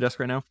on my desk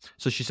right now.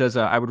 So she says,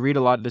 I would read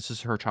a lot. This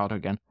is her childhood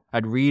again.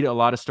 I'd read a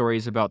lot of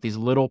stories about these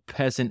little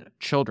peasant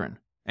children,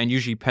 and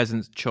usually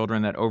peasant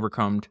children that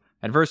overcome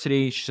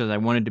adversity. She says, I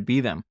wanted to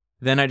be them.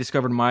 Then I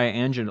discovered Maya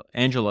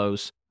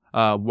Angelou's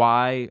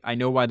why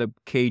the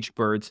caged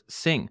birds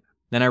sing.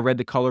 Then I read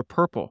The Color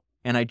Purple,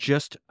 and I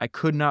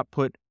could not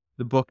put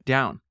the book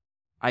down.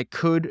 I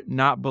could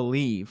not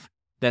believe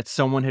that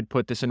someone had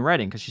put this in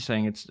writing, because she's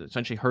saying it's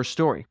essentially her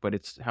story, but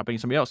it's happening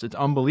to somebody else. It's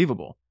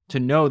unbelievable to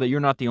know that you're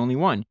not the only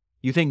one.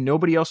 You think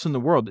nobody else in the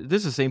world,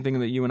 this is the same thing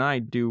that you and I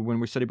do when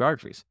we study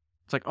biographies.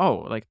 It's like,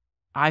 oh, like,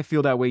 I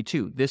feel that way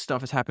too. This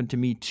stuff has happened to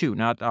me too.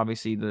 Not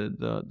obviously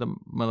the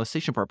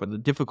molestation part, but the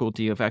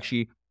difficulty of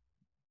actually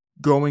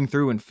going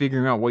through and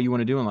figuring out what you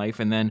want to do in life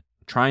and then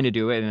trying to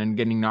do it and then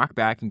getting knocked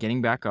back and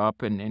getting back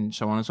up and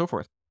so on and so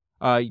forth.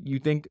 You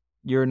think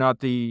you're not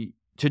to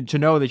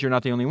know that you're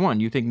not the only one.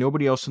 You think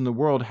nobody else in the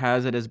world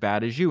has it as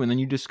bad as you. And then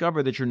you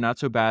discover that you're not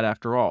so bad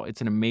after all.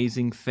 It's an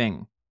amazing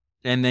thing.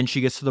 And then she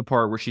gets to the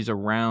part where she's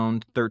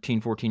around 13,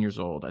 14 years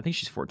old. I think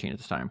she's 14 at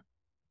this time.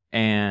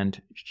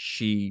 And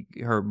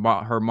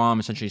her mom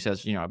essentially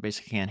says, I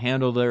basically can't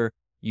handle her.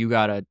 You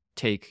got to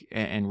take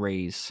and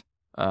raise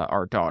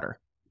our daughter.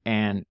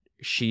 And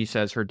she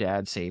says her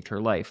dad saved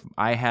her life.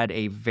 I had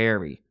a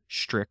very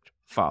strict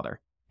father,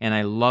 and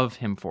I love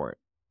him for it.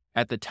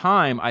 At the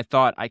time, I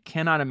thought, I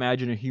cannot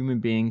imagine a human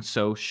being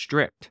so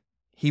strict.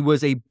 He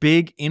was a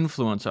big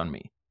influence on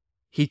me.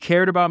 He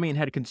cared about me and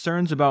had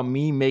concerns about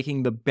me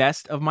making the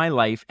best of my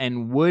life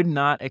and would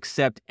not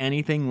accept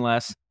anything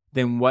less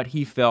than what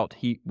he felt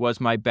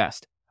was my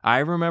best. I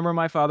remember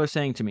my father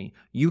saying to me,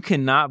 you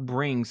cannot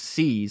bring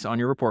C's on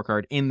your report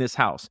card in this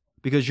house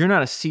because you're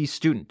not a C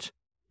student.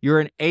 You're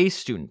an A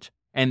student,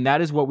 and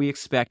that is what we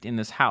expect in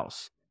this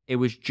house. It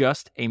was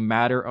just a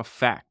matter of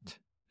fact.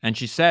 And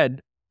she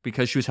said,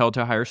 because she was held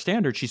to a higher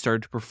standard, she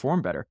started to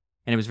perform better.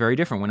 And it was very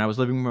different. When I was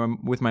living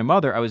with my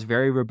mother, I was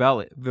very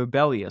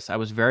rebellious. I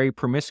was very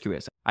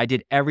promiscuous. I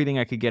did everything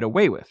I could get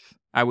away with.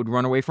 I would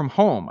run away from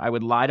home. I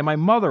would lie to my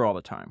mother all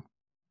the time.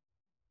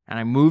 And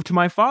I moved to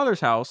my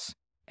father's house,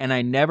 and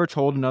I never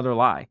told another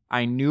lie.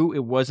 I knew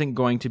it wasn't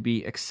going to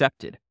be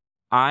accepted.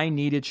 I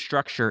needed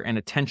structure and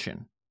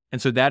attention.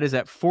 And so that is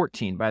at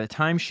 14. By the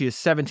time she is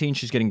 17,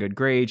 she's getting good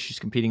grades. She's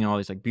competing in all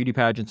these like beauty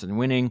pageants and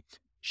winning.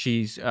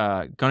 She's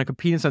going to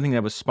compete in something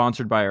that was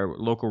sponsored by our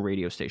local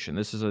radio station.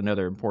 This is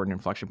another important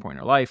inflection point in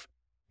her life.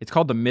 It's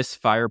called the Miss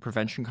Fire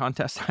Prevention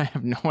Contest. I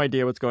have no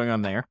idea what's going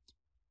on there.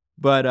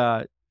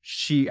 But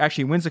she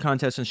actually wins the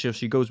contest, and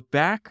she goes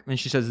back, and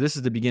she says, this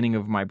is the beginning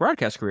of my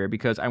broadcast career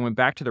because I went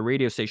back to the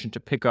radio station to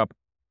pick up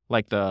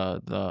like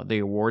the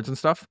awards and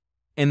stuff.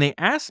 And they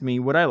asked me,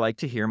 would I like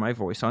to hear my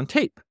voice on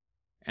tape?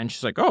 And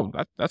she's like, oh,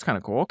 that's kind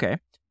of cool. Okay.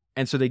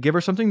 And so they give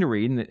her something to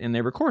read, and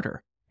they record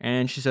her.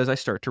 And she says, I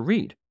start to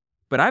read.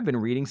 But I've been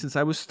reading since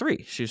I was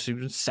 3. She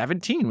was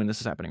 17 when this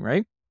is happening,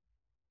 right?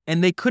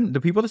 And the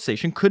people at the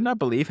station could not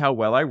believe how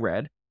well I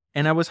read,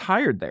 and I was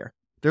hired there.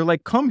 They're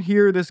like, come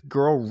hear this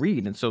girl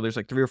read. And so there's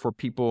like 3 or 4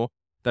 people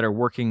that are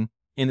working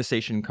in the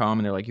station come,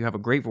 and they're like, you have a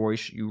great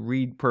voice, you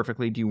read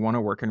perfectly, do you want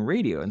to work in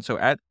radio? And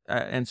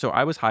so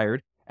I was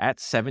hired at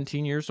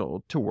 17 years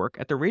old to work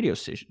at the radio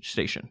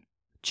station.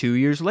 2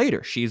 years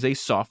later, she's a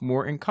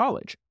sophomore in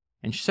college.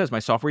 And she says, my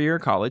sophomore year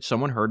in college,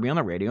 someone heard me on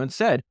the radio and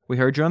said, we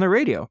heard you on the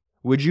radio.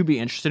 Would you be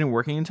interested in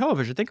working in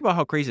television? Think about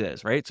how crazy that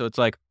is, right? So it's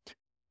like,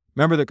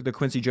 remember the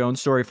Quincy Jones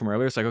story from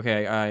earlier? It's like,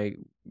 okay,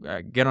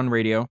 I get on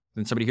radio,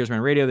 then somebody hears me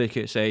on radio, they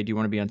could say, do you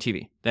want to be on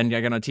TV? Then I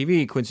get on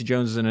TV, Quincy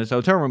Jones is in his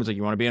hotel room, it's like,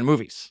 you want to be in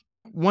movies?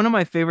 One of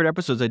my favorite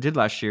episodes I did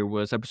last year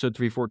was episode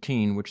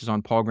 314, which is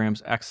on Paul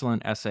Graham's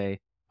excellent essay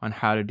on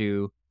how to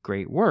do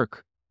great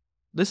work.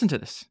 Listen to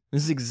this.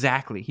 This is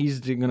exactly,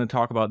 he's going to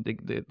talk about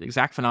the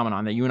exact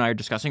phenomenon that you and I are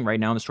discussing right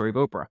now in the story of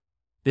Oprah.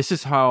 This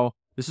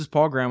is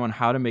Paul Graham on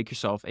how to make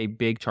yourself a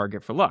big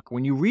target for luck.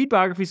 When you read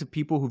biographies of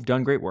people who've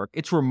done great work,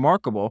 it's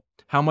remarkable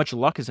how much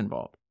luck is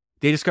involved.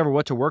 They discover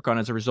what to work on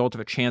as a result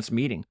of a chance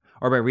meeting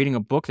or by reading a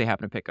book they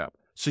happen to pick up.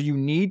 So you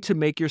need to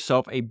make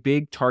yourself a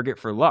big target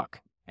for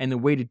luck. And the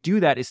way to do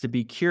that is to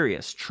be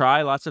curious,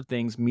 try lots of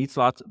things, meet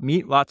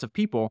lots of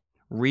people,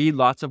 read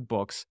lots of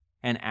books,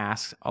 and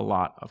ask a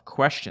lot of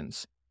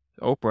questions.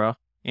 Oprah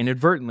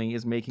inadvertently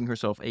is making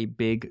herself a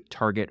big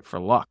target for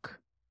luck.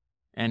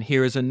 And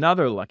here is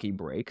another lucky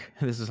break.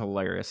 This is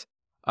hilarious.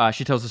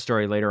 She tells the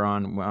story later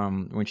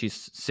on when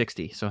she's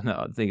 60. So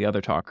the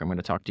other talk I'm going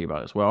to talk to you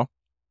about as well.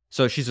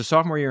 So she's a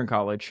sophomore year in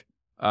college.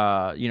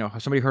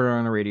 Somebody heard her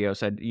on the radio,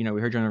 said, we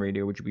heard you on the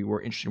radio. Would you be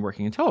more interested in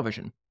working in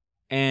television?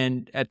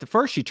 And at the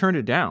first, she turned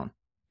it down.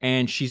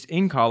 And she's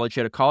in college. She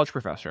had a college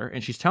professor,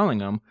 and she's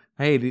telling him,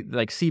 hey,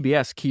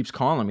 CBS keeps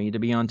calling me to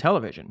be on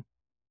television.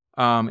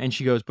 And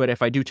she goes, but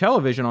if I do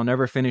television, I'll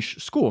never finish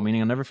school, meaning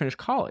I'll never finish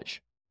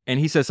college. And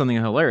he says something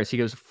hilarious. He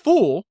goes,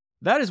 fool,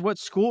 that is what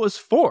school is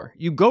for.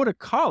 You go to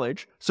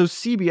college, so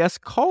CBS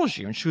calls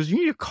you. And she goes, you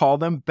need to call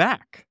them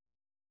back.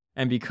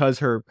 And because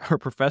her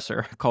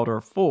professor called her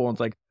a fool, and it's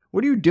like,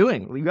 what are you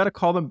doing? Well, you got to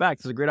call them back.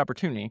 This is a great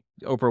opportunity.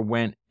 Oprah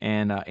went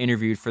and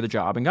interviewed for the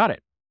job and got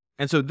it.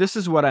 And so this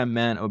is what I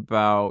meant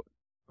about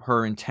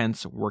her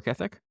intense work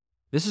ethic.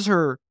 This is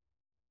her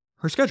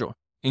schedule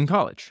in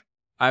college.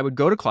 I would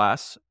go to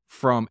class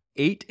from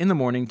 8 in the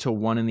morning till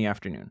 1 in the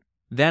afternoon.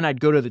 Then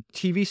I'd go to the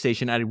TV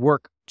station. I'd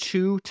work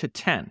 2 to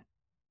 10.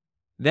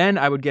 Then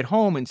I would get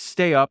home and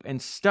stay up and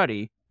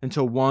study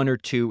until 1 or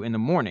 2 in the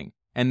morning,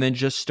 and then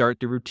just start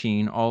the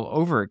routine all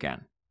over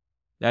again.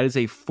 That is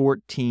a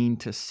 14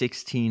 to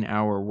 16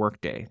 hour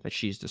workday that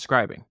she's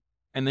describing.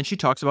 And then she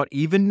talks about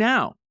even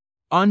now,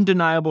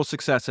 undeniable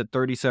success at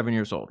 37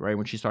 years old, right?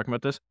 When she's talking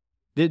about this,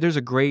 there's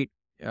a great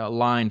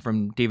line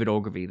from David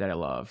Ogilvy that I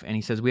love. And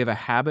he says, we have a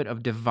habit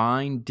of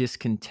divine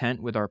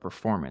discontent with our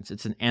performance.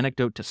 It's an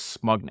antidote to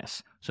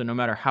smugness. So no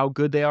matter how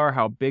good they are,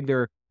 how big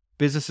their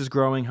business is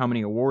growing, how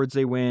many awards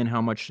they win,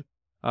 how much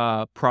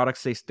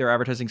products their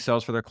advertising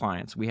sells for their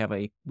clients,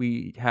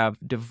 we have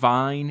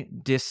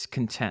divine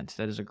discontent.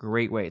 That is a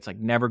great way. It's like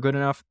never good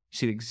enough. You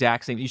see the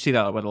exact same. You see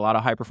that with a lot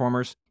of high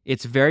performers.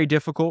 It's very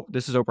difficult.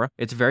 This is Oprah.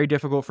 It's very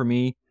difficult for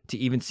me to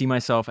even see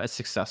myself as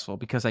successful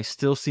because I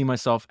still see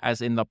myself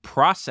as in the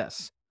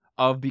process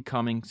of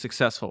becoming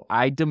successful.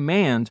 I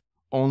demand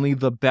only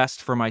the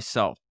best for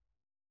myself.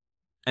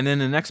 And then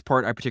the next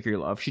part I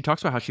particularly love, she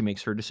talks about how she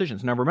makes her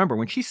decisions. Now remember,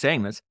 when she's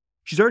saying this,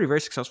 she's already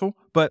very successful,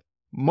 but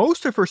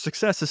most of her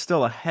success is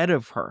still ahead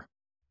of her.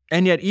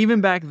 And yet, even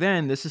back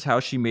then, this is how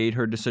she made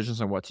her decisions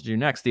on what to do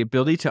next. The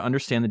ability to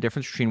understand the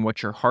difference between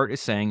what your heart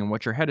is saying and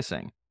what your head is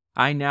saying.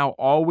 I now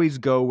always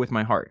go with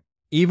my heart.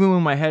 Even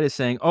when my head is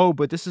saying, oh,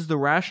 but this is the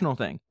rational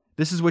thing.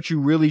 This is what you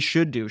really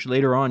should do.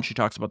 Later on, she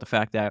talks about the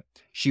fact that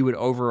she would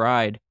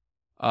override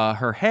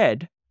her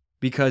head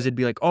because it'd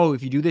be like, oh,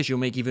 if you do this, you'll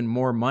make even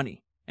more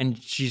money. And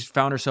she's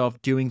found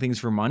herself doing things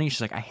for money.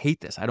 She's like, I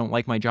hate this. I don't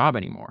like my job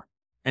anymore.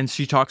 And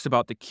she talks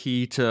about the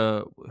key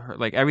to her,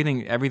 like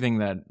everything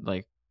that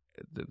like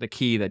the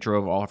key that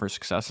drove all of her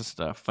success is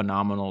the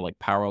phenomenal like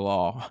power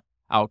law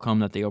outcome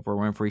that the Oprah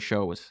Winfrey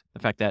show was the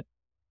fact that,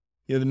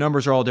 the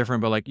numbers are all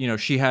different, but like,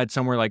 she had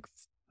somewhere like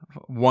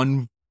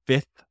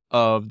 1/5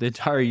 of the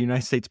entire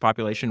United States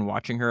population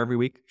watching her every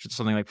week. She's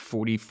something like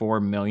 44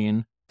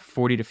 million,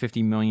 40 to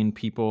 50 million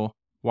people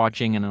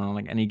watching. And on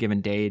like any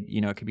given day,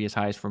 it could be as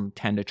high as from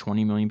 10 to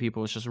 20 million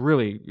people. It's just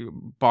really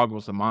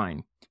boggles the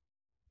mind.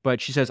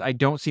 But she says, I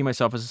don't see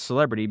myself as a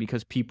celebrity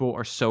because people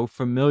are so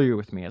familiar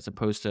with me as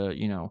opposed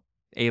to,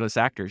 A-list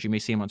actors. You may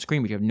see them on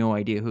screen, but you have no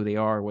idea who they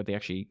are, what they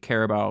actually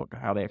care about,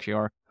 how they actually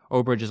are.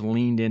 Oprah just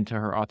leaned into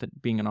her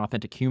being an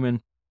authentic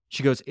human.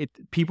 She goes,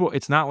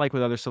 it's not like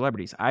with other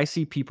celebrities. I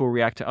see people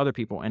react to other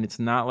people, and it's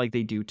not like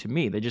they do to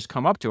me. They just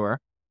come up to her,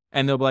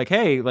 and they'll be like,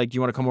 hey, like, do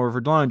you want to come over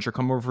for lunch or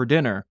come over for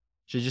dinner?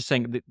 She's just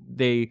saying that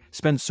they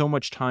spend so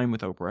much time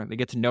with Oprah. They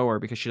get to know her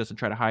because she doesn't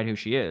try to hide who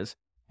she is.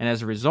 And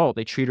as a result,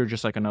 they treat her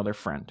just like another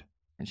friend.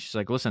 And she's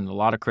like, listen, a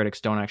lot of critics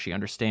don't actually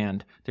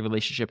understand the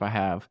relationship I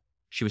have,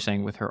 she was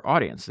saying, with her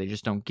audience. They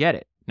just don't get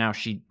it. Now,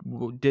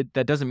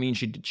 that doesn't mean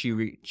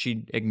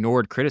she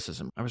ignored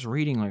criticism. I was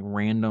reading like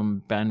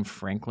random Ben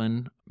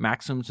Franklin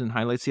maxims and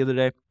highlights the other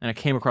day, and I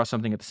came across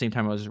something at the same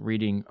time I was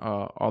reading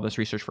all this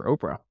research for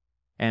Oprah.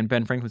 And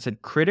Ben Franklin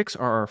said, critics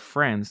are our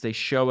friends. They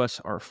show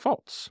us our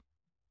faults.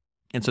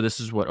 And so this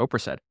is what Oprah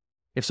said.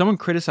 If someone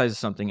criticizes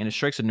something and it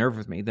strikes a nerve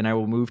with me, then I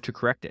will move to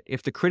correct it.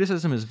 If the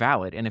criticism is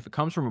valid and if it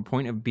comes from a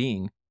point of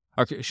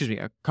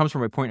comes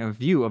from a point of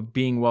view of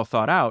being well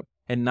thought out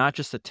and not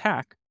just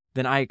attack,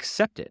 then I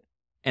accept it.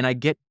 And I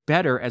get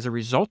better as a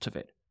result of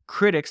it.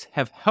 Critics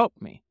have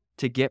helped me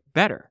to get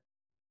better.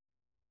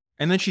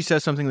 And then she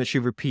says something that she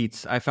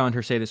repeats. I found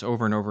her say this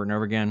over and over and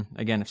over again.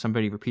 Again, if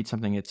somebody repeats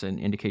something, it's an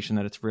indication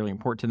that it's really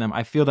important to them.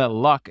 I feel that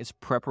luck is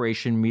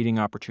preparation meeting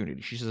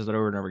opportunity. She says that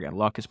over and over again.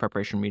 Luck is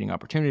preparation meeting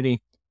opportunity.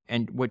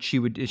 And what she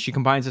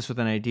combines this with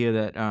an idea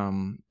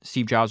that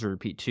Steve Jobs would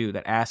repeat too,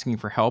 that asking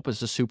for help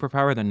is a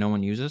superpower that no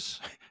one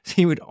uses. So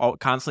he would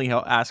constantly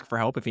ask for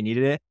help if he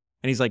needed it.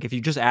 And he's like, if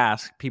you just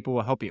ask, people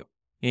will help you.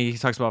 He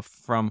talks about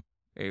from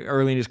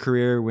early in his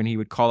career when he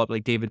would call up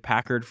like David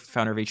Packard,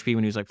 founder of HP,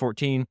 when he was like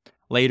 14.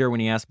 Later, when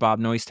he asked Bob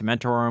Noyce to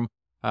mentor him.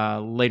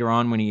 Later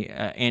on, when he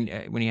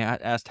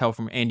asked help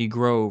from Andy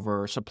Grove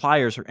or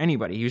suppliers or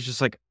anybody, he was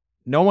just like,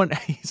 no one.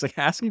 He's like,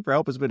 asking for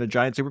help has been a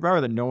giant superpower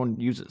that no one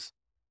uses.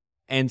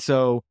 And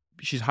so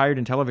she's hired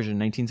in television in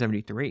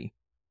 1973,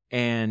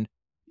 and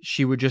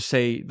she would just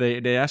say,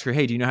 they ask her,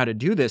 hey, do you know how to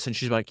do this? And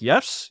she's like,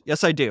 yes,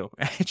 I do.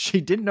 And she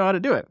didn't know how to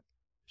do it.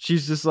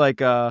 She's just like,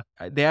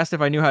 they asked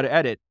if I knew how to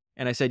edit,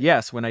 and I said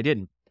yes when I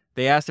didn't.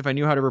 They asked if I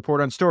knew how to report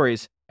on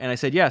stories, and I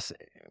said yes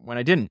when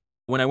I didn't.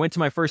 When I went to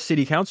my first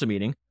city council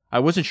meeting, I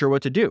wasn't sure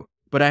what to do,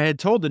 but I had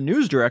told the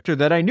news director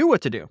that I knew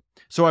what to do.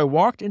 So I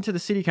walked into the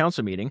city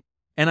council meeting,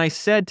 and I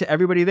said to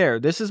everybody there,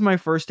 this is my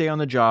first day on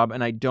the job,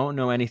 and I don't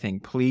know anything.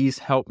 Please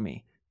help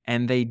me.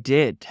 And they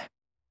did.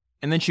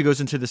 And then she goes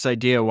into this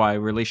idea why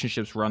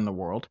relationships run the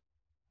world.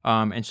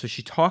 And so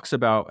she talks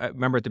about,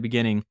 remember at the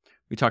beginning,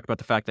 we talked about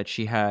the fact that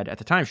she had, at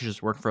the time, she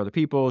just worked for other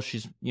people.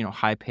 She's,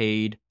 high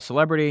paid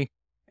celebrity,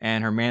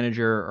 and her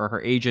manager or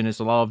her agent is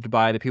loved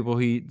by the people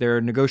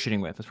they're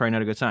negotiating with. That's probably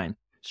not a good sign.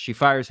 She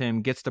fires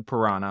him, gets the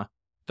piranha.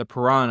 The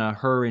piranha,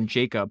 her and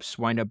Jacobs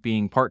wind up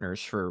being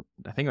partners for,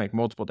 I think, like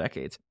multiple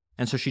decades.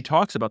 And so she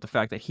talks about the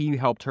fact that he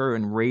helped her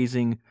in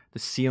raising the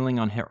ceiling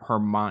on her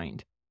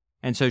mind.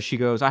 And so she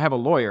goes, I have a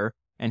lawyer,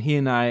 and he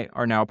and I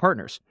are now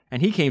partners.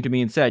 And he came to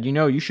me and said,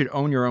 you should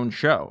own your own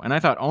show. And I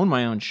thought, own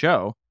my own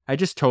show? I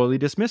just totally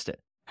dismissed it.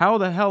 How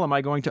the hell am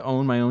I going to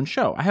own my own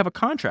show? I have a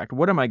contract.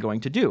 What am I going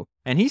to do?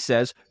 And he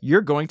says,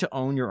 you're going to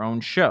own your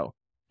own show.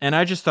 And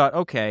I just thought,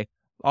 okay,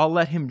 I'll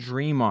let him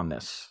dream on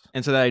this.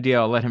 And so that idea,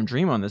 I'll let him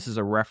dream on this, is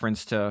a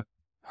reference to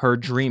her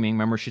dreaming.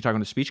 Remember, she's talking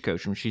to the speech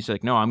coach, and she's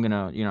like, no, I'm going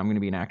to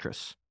be an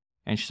actress.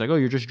 And she's like, oh,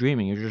 you're just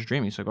dreaming.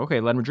 She's like, okay,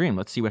 let him dream.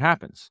 Let's see what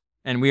happens.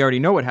 And we already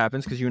know what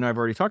happens because you and I have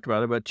already talked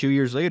about it. But 2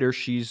 years later,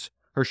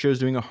 her show's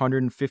doing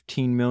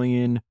 $115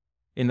 million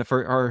in the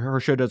first. Her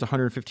show does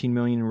 $115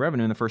 million in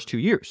revenue in the first 2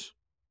 years,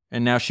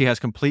 and now she has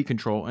complete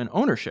control and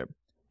ownership.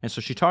 And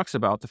so she talks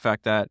about the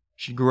fact that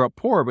she grew up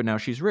poor, but now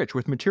she's rich.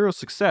 With material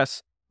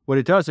success, what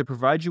it does, it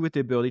provides you with the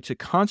ability to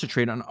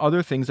concentrate on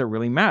other things that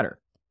really matter,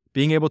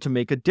 being able to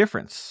make a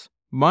difference.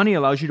 Money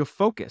allows you to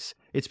focus.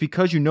 It's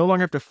because you no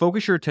longer have to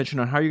focus your attention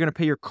on how you're going to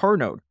pay your car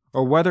note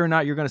or whether or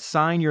not you're going to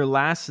sign your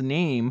last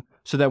name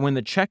so that when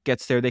the check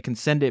gets there, they can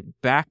send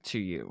it back to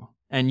you.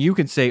 And you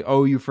can say,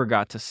 oh, you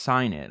forgot to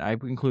sign it. I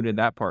included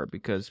that part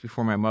because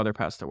before my mother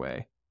passed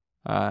away,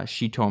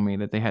 she told me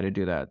that they had to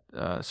do that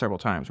several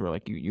times where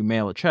like you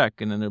mail a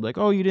check and then they're like,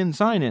 oh, you didn't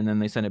sign it. And then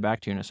they send it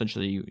back to you. And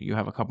essentially you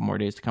have a couple more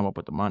days to come up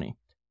with the money.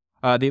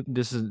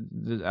 This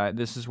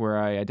is where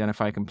I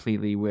identify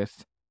completely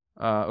with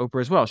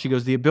Oprah as well. She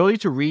goes, the ability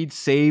to read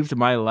saved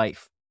my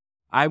life.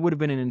 I would have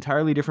been an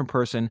entirely different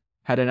person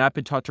had I not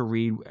been taught to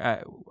read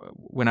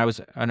when I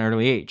was an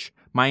early age.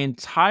 My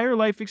entire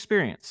life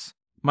experience,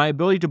 my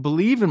ability to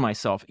believe in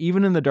myself,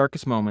 even in the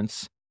darkest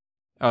moments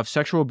of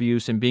sexual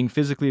abuse and being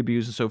physically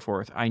abused and so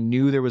forth, I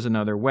knew there was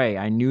another way.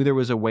 I knew there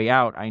was a way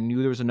out. I knew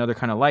there was another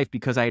kind of life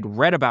because I had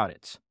read about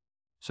it.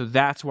 So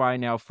that's why I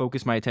now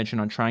focus my attention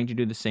on trying to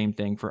do the same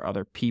thing for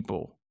other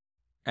people.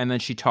 And then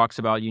she talks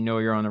about,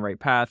 you're on the right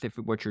path if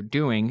what you're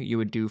doing you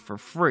would do for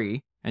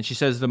free. And she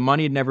says the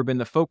money had never been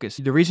the focus.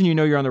 The reason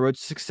you're on the road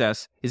to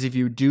success is if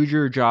you do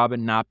your job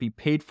and not be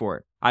paid for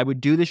it. I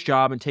would do this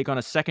job and take on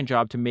a second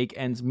job to make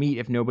ends meet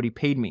if nobody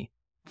paid me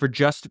for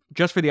just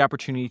for the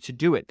opportunity to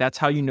do it. That's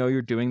how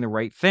you're doing the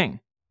right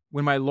thing.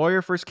 When my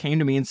lawyer first came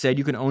to me and said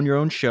you can own your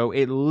own show,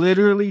 it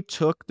literally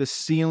took the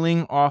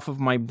ceiling off of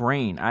my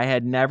brain. I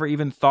had never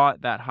even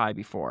thought that high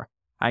before.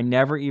 I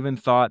never even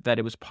thought that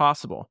it was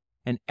possible.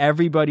 And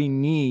everybody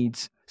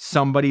needs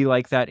somebody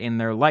like that in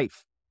their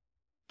life.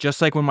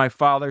 Just like when my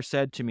father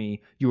said to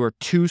me, you are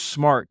too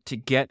smart to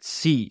get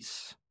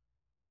C's.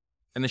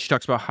 And then she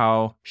talks about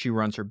how she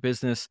runs her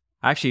business.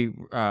 Actually,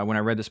 when I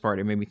read this part,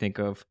 it made me think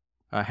of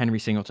Henry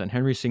Singleton.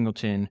 Henry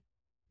Singleton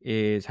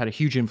had a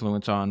huge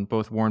influence on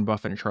both Warren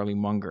Buffett and Charlie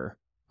Munger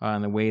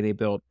and the way they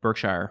built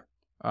Berkshire.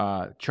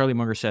 Charlie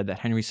Munger said that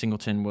Henry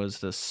Singleton was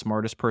the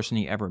smartest person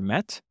he ever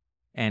met.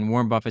 And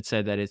Warren Buffett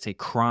said that it's a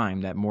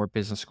crime that more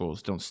business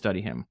schools don't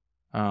study him.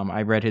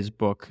 I read his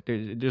book.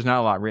 There's not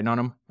a lot written on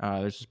him.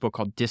 There's this book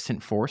called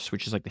Distant Force,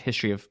 which is like the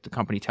history of the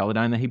company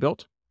Teledyne that he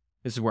built.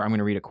 This is where I'm going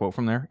to read a quote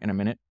from there in a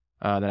minute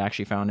that I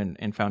actually found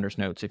in Founder's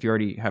Notes. If you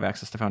already have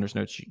access to Founder's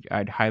Notes,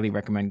 I'd highly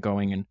recommend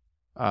going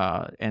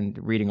and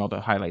reading all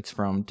the highlights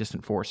from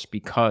Distant Force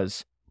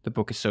because the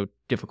book is so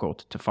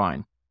difficult to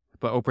find.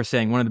 But Oprah's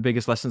saying one of the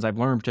biggest lessons I've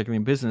learned, particularly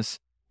in business,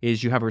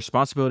 is you have a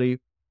responsibility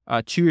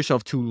to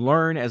yourself to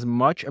learn as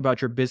much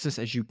about your business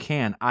as you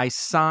can. I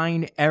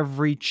sign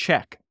every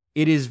check.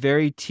 It is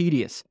very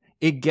tedious.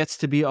 It gets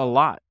to be a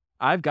lot.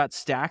 I've got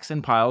stacks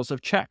and piles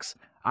of checks.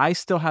 I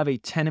still have a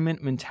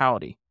tenement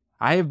mentality.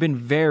 I have been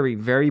very,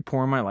 very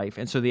poor in my life.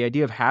 And so the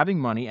idea of having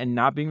money and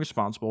not being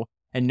responsible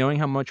and knowing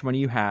how much money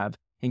you have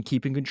and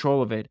keeping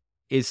control of it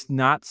is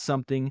not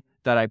something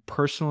that I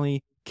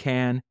personally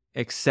can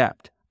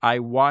accept. I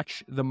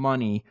watch the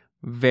money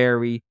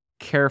very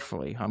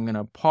carefully. I'm going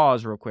to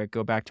pause real quick,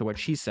 go back to what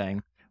she's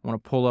saying. I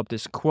want to pull up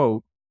this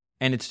quote,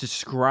 and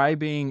it's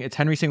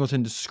Henry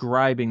Singleton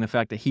describing the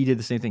fact that he did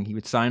the same thing. He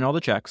would sign all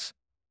the checks,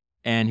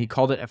 and he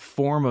called it a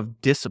form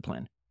of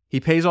discipline. He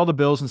pays all the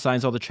bills and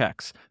signs all the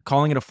checks,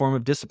 calling it a form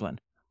of discipline.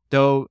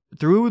 Though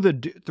through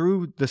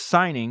doing the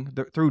signing,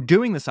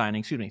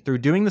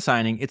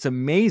 it's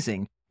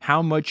amazing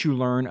how much you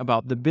learn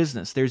about the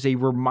business. There's a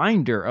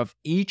reminder of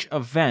each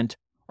event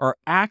or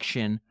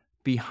action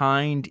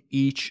behind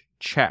each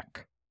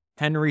check.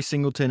 Henry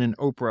Singleton and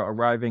Oprah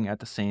arriving at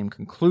the same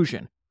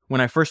conclusion.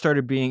 When I first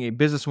started being a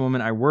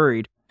businesswoman, I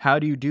worried, how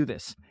do you do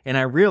this? And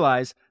I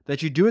realized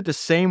that you do it the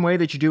same way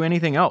that you do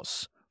anything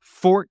else.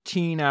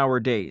 14-hour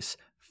days,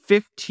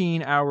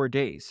 15-hour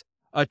days.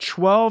 A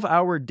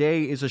 12-hour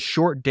day is a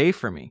short day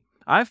for me.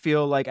 I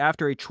feel like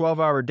after a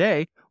 12-hour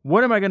day,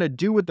 what am I going to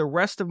do with the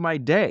rest of my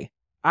day?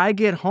 I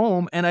get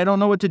home and I don't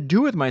know what to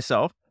do with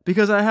myself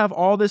because I have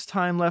all this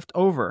time left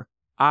over.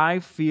 I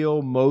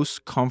feel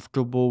most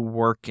comfortable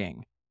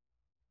working.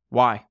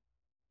 Why?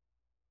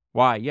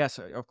 Yes,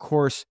 of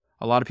course,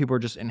 a lot of people are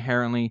just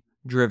inherently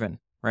driven,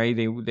 right?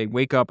 They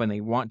wake up and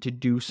they want to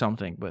do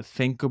something, but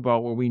think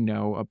about what we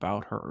know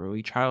about her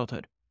early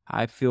childhood.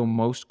 I feel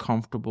most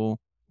comfortable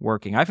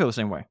working. I feel the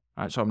same way.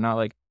 So I'm not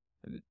like,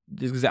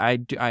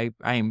 I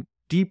am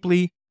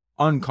deeply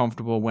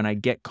uncomfortable when I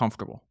get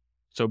comfortable.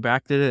 So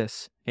back to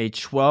this. A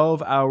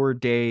 12-hour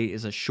day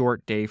is a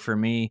short day for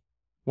me.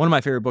 One of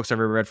my favorite books I've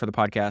ever read for the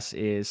podcast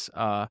is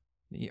Arnold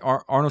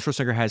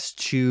Schwarzenegger has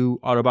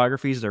 2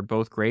 autobiographies. They're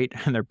both great,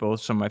 and they're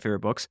both some of my favorite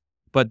books.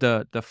 But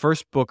the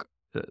first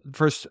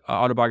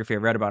autobiography I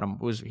read about him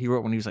he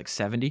wrote when he was like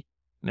 70,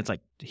 and it's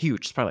like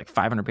huge. It's probably like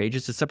 500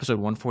 pages. It's episode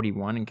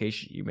 141 in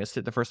case you missed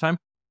it the first time.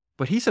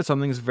 But he said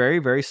something that's very,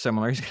 very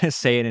similar. He's going to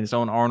say it in his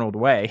own Arnold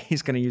way.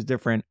 He's going to use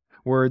different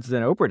words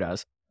than Oprah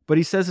does. But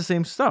he says the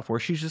same stuff where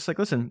she's just like,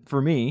 listen,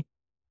 for me,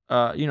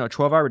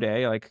 12-hour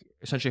day, like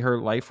essentially her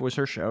life was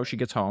her show. She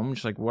gets home.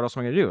 She's like, what else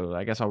am I going to do?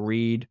 I guess I'll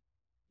read,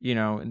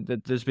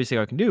 that's basically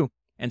all I can do.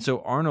 And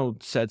so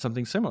Arnold said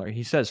something similar.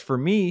 He says, for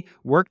me,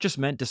 work just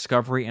meant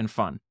discovery and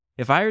fun.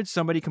 If I heard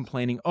somebody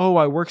complaining, oh,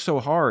 I work so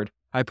hard,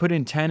 I put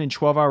in 10 and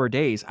 12-hour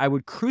days, I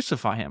would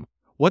crucify him.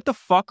 What the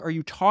fuck are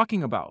you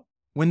talking about?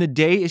 When the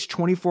day is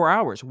 24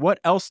 hours, what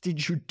else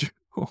did you do?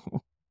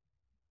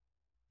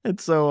 And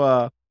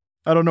so,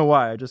 I don't know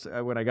why.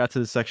 When I got to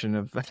this section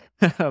of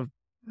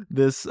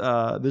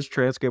this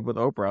transcript with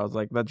Oprah, I was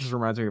like, that just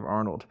reminds me of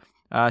Arnold.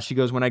 She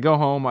goes, when I go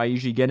home, I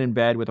usually get in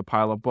bed with a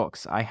pile of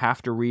books. I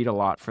have to read a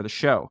lot for the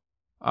show.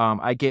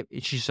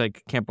 She's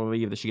like, can't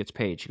believe that she gets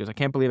paid. She goes, I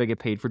can't believe I get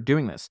paid for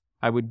doing this.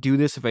 I would do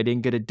this if I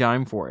didn't get a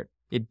dime for it.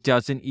 It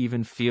doesn't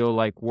even feel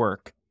like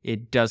work.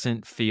 It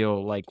doesn't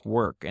feel like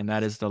work. And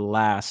that is the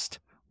last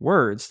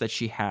words that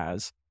she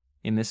has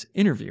in this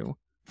interview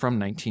from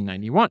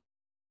 1991.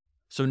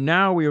 So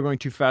now we are going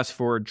to fast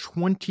forward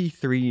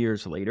 23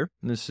 years later.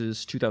 And this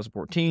is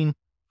 2014.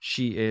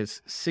 She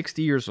is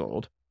 60 years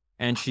old,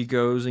 and she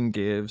goes and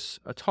gives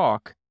a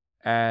talk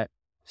at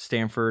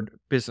Stanford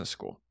Business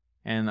School.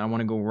 And I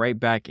want to go right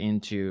back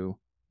into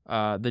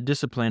the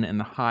discipline and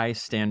the high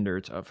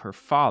standards of her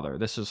father.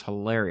 This is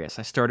hilarious.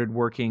 I started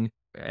working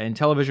in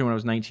television when I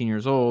was 19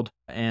 years old,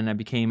 and I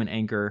became an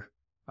anchor.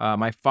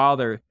 My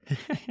father,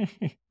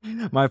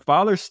 my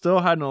father still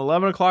had an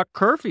 11 o'clock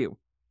curfew.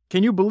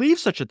 Can you believe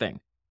such a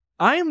thing?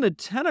 I am the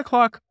 10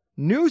 o'clock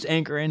news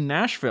anchor in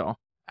Nashville.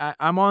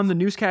 I'm on the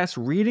newscast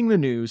reading the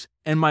news,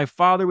 and my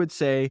father would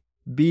say,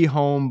 be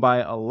home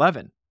by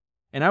 11.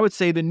 And I would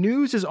say, the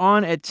news is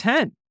on at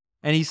 10.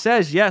 And he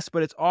says, yes,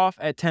 but it's off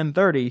at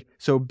 10:30,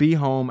 so be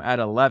home at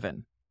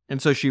 11.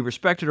 And so she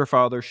respected her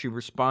father. She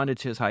responded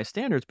to his high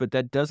standards, but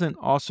that doesn't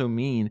also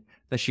mean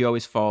that she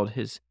always followed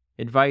his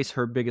advice.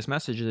 Her biggest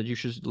message is that you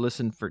should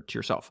listen to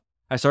yourself.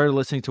 I started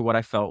listening to what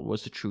I felt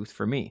was the truth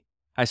for me.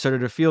 I started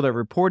to feel that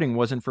reporting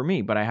wasn't for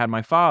me, but I had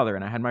my father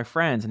and I had my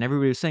friends, and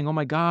everybody was saying, oh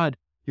my God,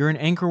 you're an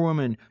anchor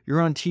woman. You're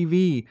on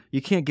TV.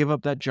 You can't give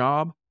up that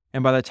job.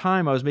 And by the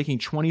time I was making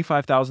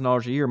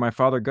 $25,000 a year, my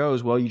father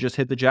goes, well, you just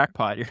hit the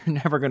jackpot. You're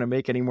never going to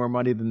make any more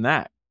money than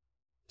that.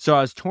 So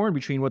I was torn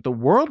between what the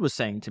world was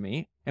saying to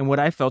me and what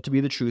I felt to be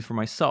the truth for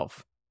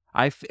myself.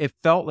 It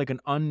felt like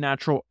an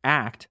unnatural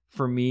act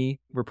for me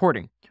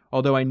reporting,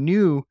 although I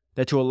knew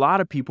that to a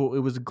lot of people, it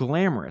was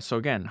glamorous. So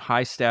again,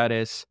 high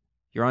status,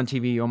 you're on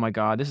TV. Oh my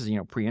God, this is,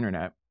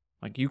 pre-internet.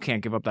 Like, you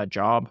can't give up that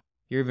job.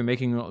 You're even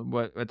making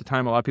what at the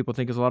time a lot of people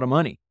think is a lot of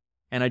money.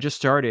 And I just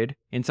started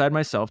inside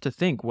myself to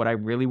think what I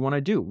really want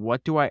to do.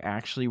 What do I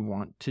actually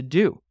want to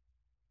do?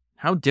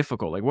 How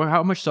difficult,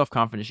 how much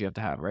self-confidence you have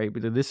to have, right?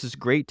 Because this is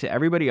great to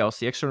everybody else,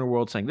 the external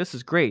world saying this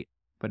is great,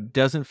 but it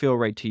doesn't feel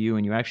right to you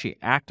and you actually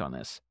act on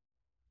this.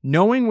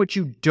 Knowing what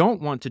you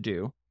don't want to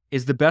do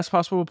is the best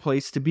possible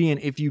place to be in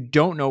if you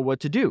don't know what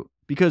to do.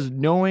 Because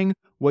knowing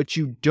what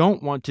you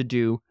don't want to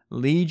do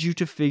leads you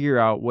to figure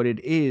out what it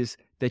is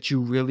that you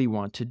really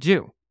want to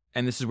do.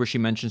 And this is where she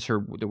mentions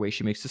the way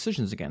she makes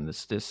decisions again.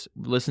 This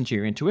listen to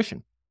your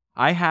intuition.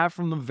 I have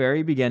from the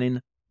very beginning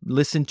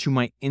listened to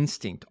my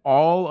instinct.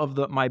 All of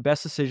my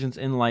best decisions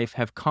in life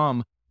have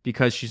come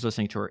because she's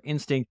listening to her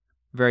instinct.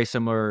 Very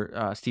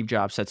similar. Steve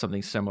Jobs said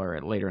something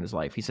similar later in his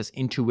life. He says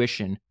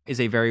intuition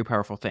is a very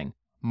powerful thing,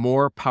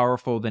 more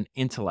powerful than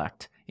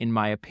intellect, in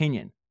my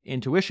opinion.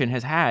 Intuition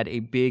has had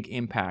a big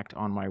impact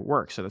on my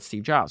work. So that's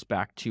Steve Jobs.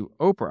 Back to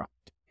Oprah.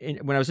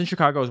 When I was in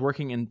Chicago, I was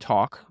working in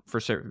like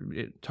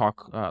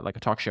a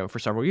talk show for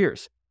several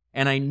years.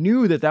 And I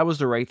knew that was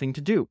the right thing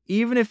to do,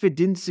 even if it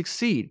didn't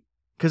succeed.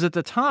 Because at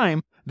the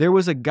time, there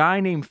was a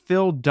guy named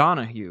Phil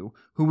Donahue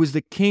who was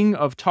the king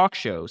of talk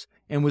shows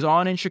and was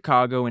on in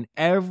Chicago, and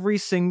every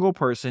single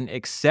person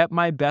except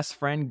my best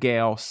friend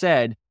Gail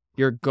said,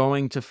 you're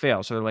going to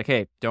fail. So they're like,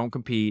 hey, don't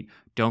compete.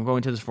 Don't go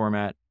into this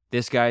format.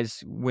 This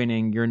guy's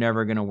winning. You're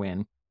never going to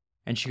win.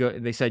 And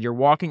they said, you're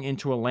walking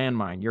into a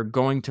landmine. You're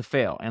going to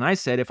fail. And I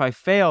said, if I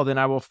fail, then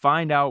I will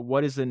find out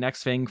what is the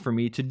next thing for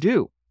me to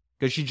do.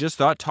 Because she just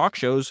thought talk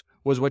shows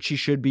was what she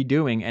should be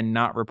doing and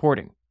not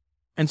reporting.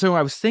 And so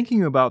I was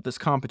thinking about this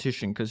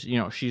competition because,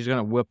 she's going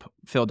to whip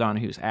Phil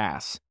Donahue's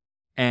ass.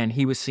 And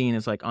he was seen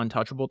as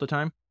untouchable at the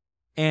time.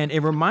 And it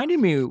reminded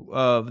me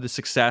of the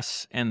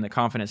success and the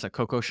confidence that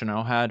Coco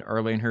Chanel had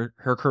early in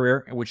her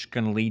career, which is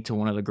going to lead to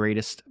one of the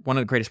greatest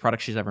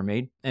products she's ever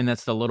made. And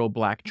that's the little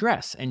black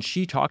dress. And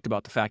she talked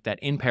about the fact that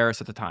in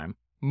Paris at the time,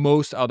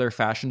 most other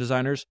fashion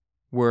designers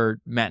were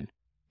men.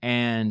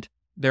 And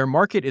their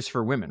market is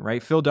for women,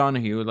 right? Phil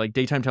Donahue,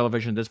 daytime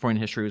television at this point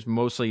in history, was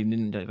mostly,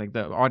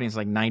 the audience,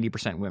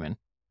 90% women.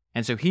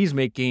 And so he's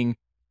making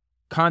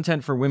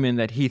content for women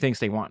that he thinks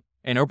they want.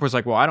 And Oprah's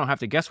like, well, I don't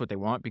have to guess what they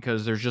want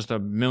because there's just a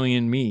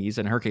million me's,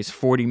 in her case,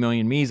 40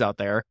 million me's out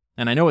there,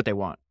 and I know what they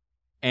want.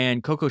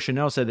 And Coco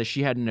Chanel said that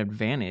she had an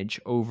advantage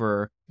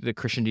over the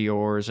Christian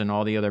Dior's and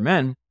all the other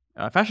men,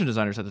 fashion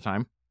designers at the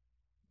time,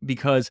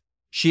 because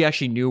she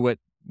actually knew what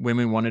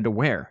women wanted to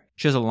wear.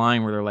 She has a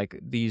line where they're like,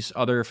 these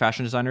other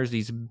fashion designers,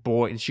 these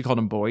boys, she called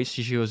them boys.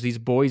 She goes, these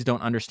boys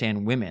don't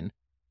understand women.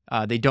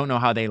 They don't know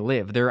how they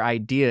live. Their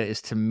idea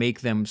is to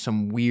make them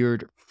some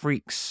weird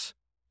freaks.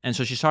 And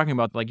so she's talking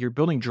about you're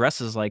building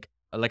dresses like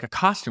a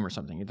costume or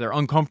something. They're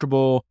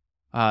uncomfortable.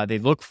 They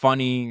look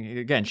funny.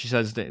 Again, she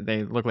says that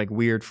they look like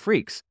weird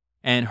freaks.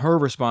 And her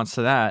response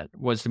to that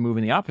was to move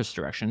in the opposite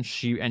direction.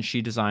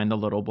 She designed the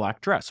little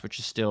black dress, which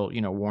is still,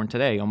 worn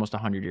today, almost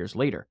 100 years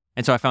later.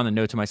 And so I found the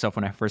note to myself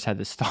when I first had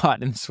this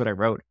thought, and this is what I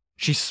wrote.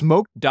 She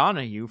smoked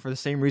Donahue for the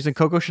same reason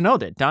Coco Chanel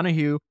did.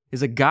 Donahue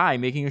is a guy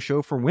making a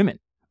show for women.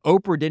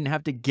 Oprah didn't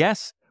have to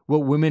guess what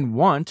women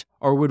want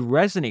or would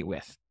resonate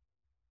with.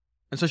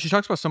 And so she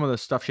talks about some of the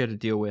stuff she had to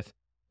deal with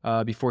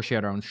before she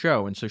had her own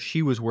show. And so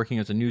she was working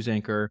as a news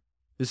anchor.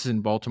 This is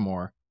in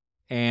Baltimore.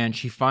 And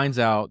she finds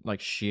out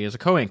she is a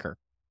co-anchor.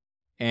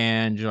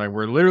 And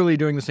we're literally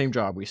doing the same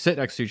job. We sit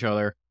next to each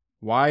other.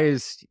 Why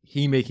is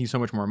he making so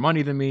much more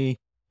money than me?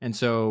 And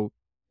so,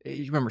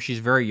 remember, she's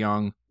very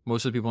young.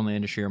 Most of the people in the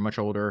industry are much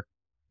older.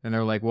 And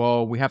they're like,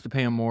 well, we have to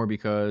pay him more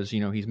because,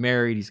 he's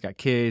married. He's got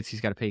kids.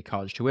 He's got to pay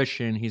college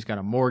tuition. He's got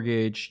a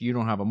mortgage. You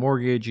don't have a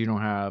mortgage. You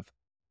don't have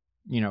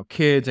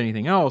kids,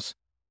 anything else.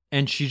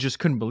 And she just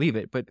couldn't believe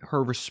it. But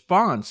her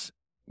response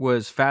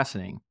was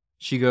fascinating.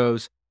 She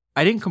goes,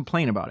 I didn't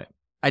complain about it.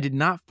 I did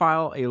not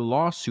file a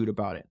lawsuit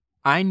about it.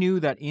 I knew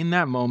that in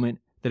that moment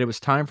that it was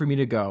time for me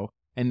to go,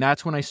 and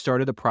that's when I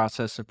started the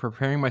process of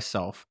preparing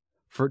myself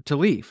to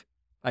leave.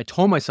 I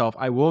told myself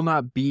I will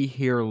not be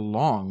here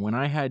long. When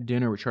I had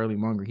dinner with Charlie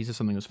Munger, he said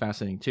something that was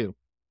fascinating too.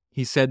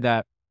 He said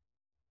that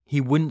he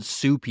wouldn't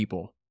sue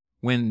people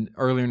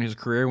earlier in his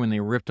career when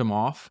they ripped him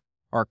off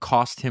or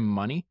cost him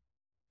money.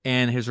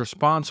 And his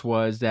response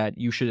was that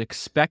you should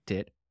expect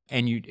it,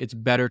 and it's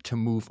better to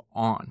move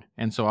on.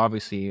 And so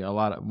obviously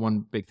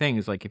one big thing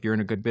is like, if you're in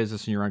a good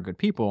business and you're on good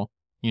people,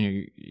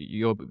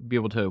 you'll be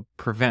able to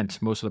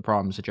prevent most of the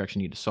problems that you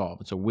actually need to solve.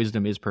 And so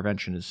wisdom is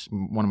prevention is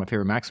one of my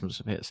favorite maxims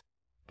of his.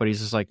 But he's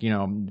just like,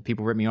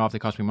 people ripped me off, they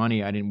cost me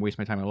money, I didn't waste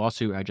my time in a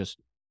lawsuit, I just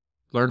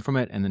learned from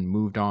it and then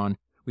moved on.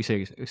 We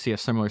see a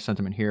similar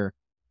sentiment here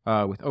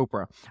with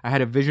Oprah. I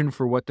had a vision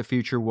for what the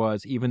future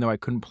was, even though I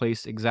couldn't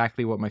place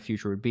exactly what my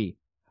future would be.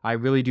 I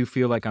really do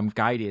feel like I'm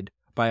guided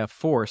by a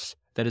force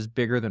that is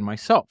bigger than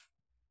myself.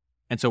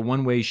 And so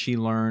one way she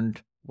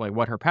learned like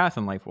what her path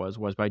in life was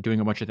by doing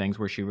a bunch of things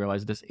where she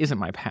realized this isn't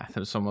my path. It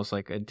was almost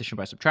like addition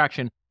by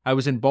subtraction. I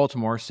was in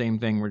Baltimore, same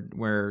thing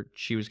where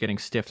she was getting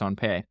stiffed on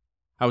pay.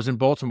 I was in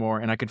Baltimore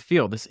and I could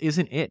feel this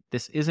isn't it.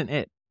 This isn't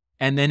it.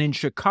 And then in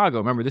Chicago,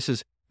 remember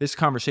this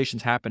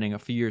conversation's happening a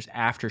few years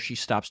after she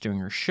stops doing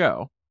her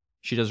show.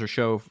 She does her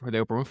show for the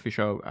Oprah Winfrey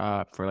Show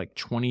for like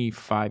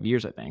 25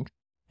 years, I think.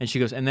 And she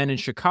goes, and then in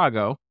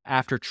Chicago,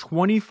 after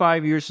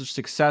 25 years of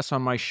success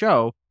on my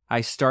show,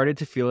 I started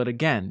to feel it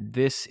again.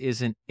 This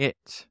isn't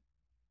it.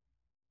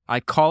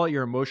 I call it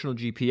your emotional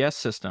GPS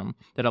system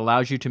that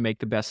allows you to make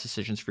the best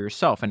decisions for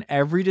yourself. And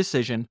every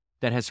decision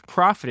that has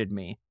profited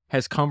me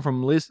has come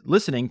from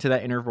listening to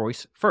that inner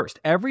voice first.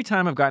 Every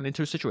time I've gotten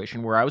into a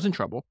situation where I was in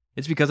trouble,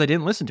 it's because I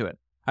didn't listen to it.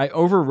 I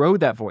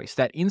overrode that voice,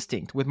 that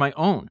instinct with my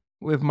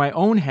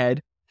own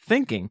head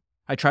thinking.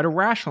 I try to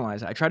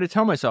rationalize it. I try to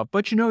tell myself,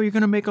 but you're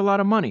going to make a lot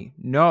of money.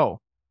 No.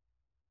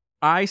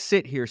 I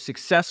sit here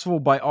successful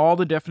by all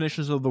the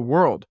definitions of the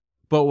world.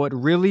 But what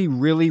really,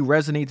 really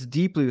resonates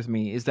deeply with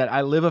me is that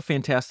I live a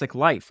fantastic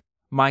life.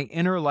 My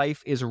inner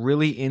life is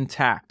really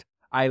intact.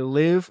 I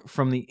live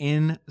from the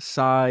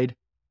inside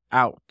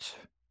out.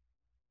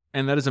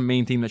 And that is a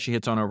main theme that she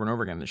hits on over and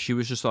over again, that she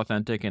was just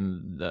authentic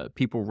and the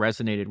people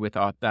resonated with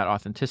that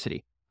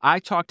authenticity. I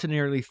talked to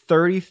nearly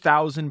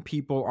 30,000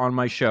 people on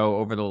my show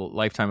over the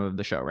lifetime of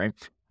the show, right?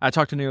 I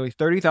talked to nearly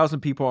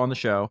 30,000 people on the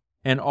show,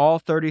 and all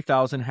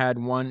 30,000 had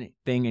one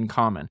thing in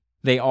common.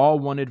 They all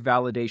wanted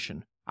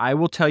validation. I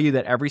will tell you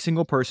that every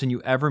single person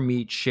you ever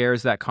meet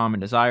shares that common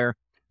desire.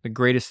 The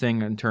greatest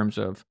thing in terms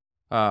of,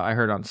 I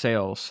heard on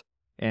sales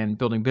and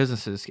building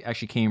businesses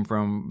actually came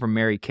from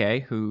Mary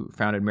Kay, who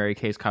founded Mary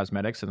Kay's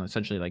Cosmetics and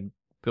essentially like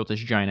built this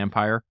giant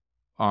empire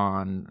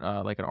on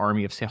like an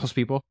army of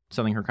salespeople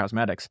selling her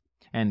cosmetics.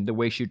 And the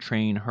way she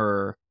trained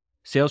her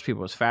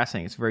salespeople was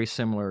fascinating. It's very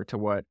similar to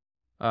what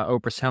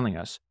Oprah's telling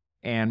us.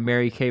 And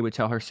Mary Kay would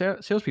tell her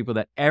salespeople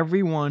that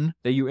everyone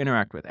that you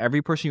interact with,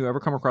 every person you ever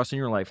come across in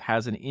your life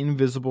has an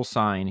invisible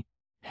sign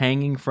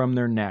hanging from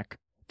their neck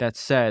that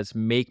says,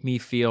 make me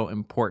feel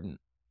important.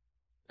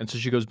 And so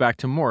she goes back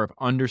to more of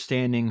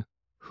understanding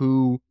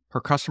who her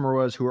customer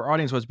was, who her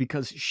audience was,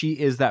 because she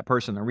is that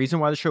person. The reason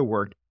why the show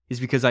worked is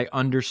because I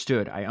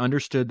understood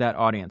that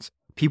audience.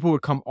 People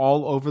would come from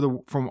all over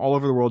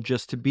the world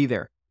just to be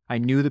there. I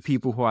knew the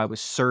people who I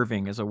was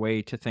serving as a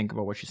way to think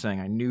about what she's saying.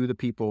 I knew the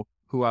people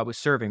who I was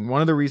serving.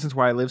 One of the reasons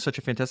why I live such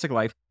a fantastic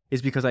life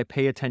is because I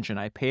pay attention.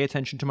 I pay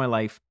attention to my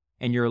life,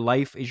 and your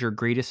life is your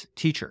greatest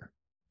teacher.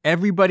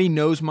 Everybody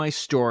knows my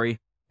story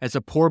as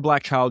a poor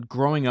black child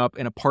growing up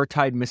in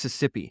apartheid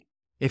Mississippi.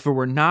 If it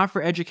were not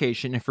for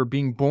education and for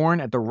being born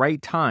at the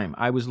right time,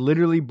 I was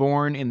literally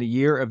born in the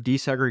year of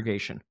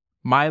desegregation.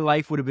 My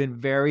life would have been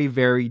very,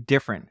 very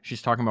different.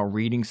 She's talking about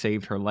reading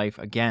saved her life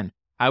again.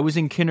 I was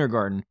in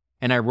kindergarten,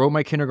 and I wrote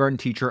my kindergarten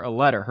teacher a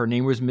letter. Her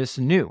name was Miss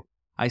New.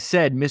 I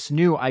said, Miss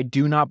New, I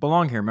do not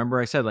belong here.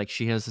 Remember I said, like,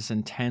 she has this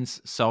intense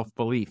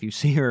self-belief. You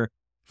see her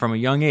from a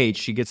young age.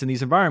 She gets in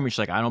these environments. She's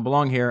like, I don't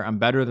belong here. I'm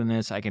better than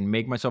this. I can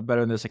make myself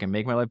better than this. I can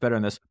make my life better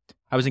than this.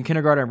 I was in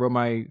kindergarten. I wrote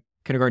my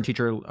kindergarten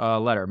teacher a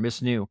letter,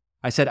 Miss New.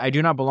 I said, I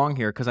do not belong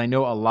here because I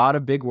know a lot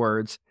of big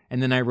words.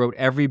 And then I wrote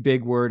every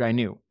big word I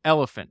knew.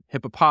 Elephant,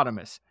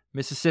 hippopotamus,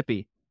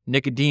 Mississippi,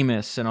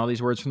 Nicodemus, and all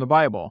these words from the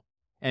Bible.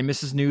 And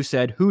Mrs. New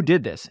said, who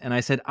did this? And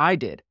I said, I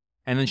did.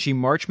 And then she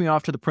marched me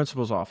off to the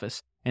principal's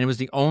office. And it was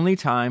the only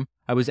time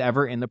I was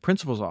ever in the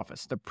principal's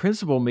office. The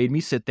principal made me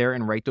sit there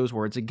and write those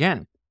words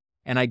again.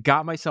 And I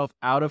got myself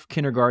out of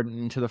kindergarten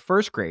into the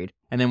first grade.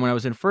 And then when I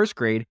was in first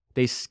grade,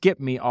 they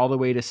skipped me all the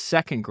way to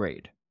second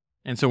grade.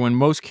 And so when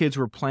most kids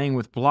were playing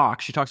with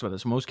blocks, she talks about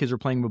this, most kids were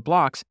playing with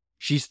blocks,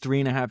 she's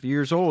 3.5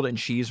 years old and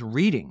she's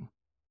reading.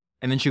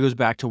 And then she goes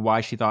back to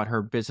why she thought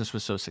her business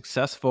was so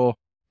successful.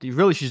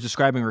 Really, she's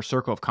describing her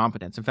circle of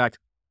competence. In fact,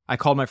 I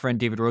called my friend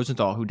David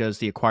Rosenthal, who does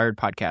the Acquired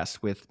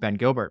podcast with Ben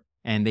Gilbert,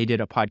 and they did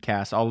a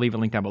podcast. I'll leave a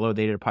link down below.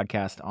 They did a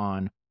podcast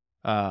on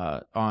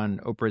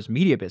Oprah's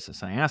media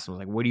business. And I asked him, I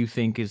was like, what do you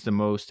think is the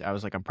most, I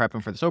was like, I'm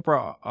prepping for this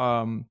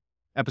Oprah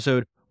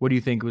episode, what do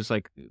you think was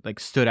like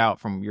stood out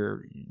from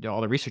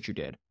all the research you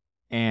did?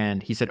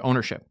 And he said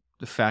ownership,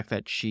 the fact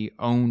that she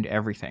owned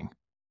everything,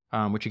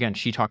 which again,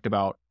 she talked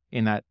about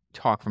in that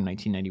talk from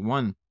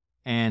 1991.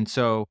 And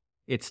so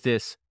it's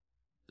this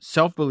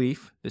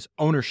self-belief, this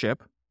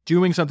ownership,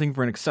 doing something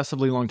for an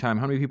excessively long time.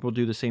 How many people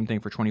do the same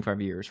thing for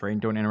 25 years, right?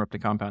 And don't interrupt the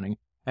compounding.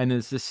 And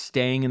there's this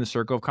staying in the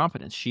circle of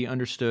competence. She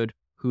understood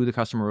who the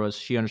customer was.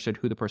 She understood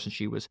who the person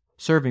she was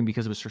serving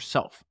because it was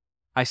herself.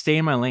 I stay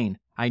in my lane.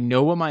 I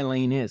know what my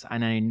lane is,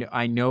 and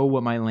I know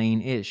what my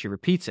lane is. She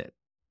repeats it.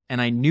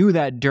 And I knew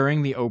that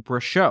during the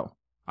Oprah show.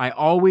 I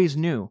always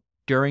knew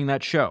during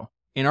that show.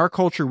 In our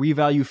culture, we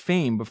value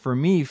fame, but for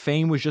me,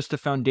 fame was just a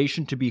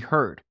foundation to be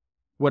heard.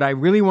 What I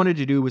really wanted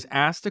to do was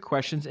ask the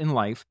questions in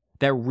life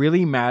that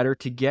really matter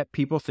to get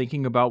people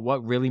thinking about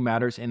what really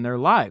matters in their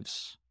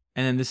lives.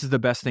 And then this is the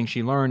best thing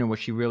she learned and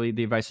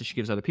the advice that she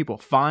gives other people.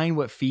 Find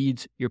what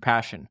feeds your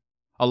passion.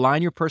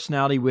 Align your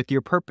personality with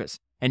your purpose,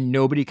 and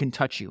nobody can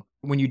touch you.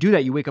 When you do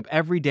that, you wake up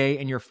every day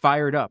and you're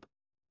fired up.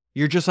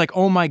 You're just like,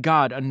 oh my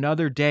God,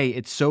 another day.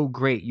 It's so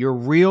great. Your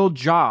real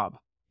job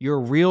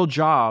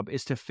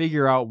is to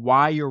figure out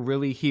why you're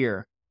really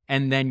here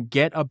and then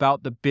get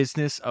about the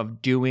business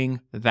of doing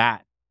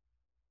that.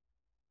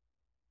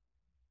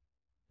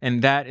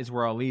 And that is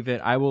where I'll leave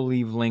it. I will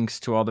leave links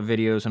to all the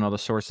videos and all the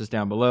sources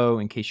down below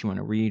in case you want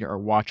to read or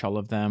watch all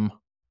of them.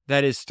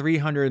 That is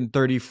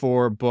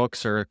 334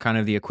 books, or kind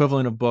of the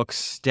equivalent of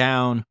books,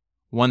 down,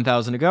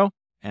 1,000 to go.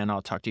 And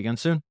I'll talk to you again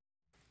soon.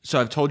 So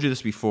I've told you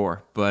this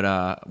before,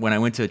 but when I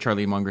went to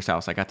Charlie Munger's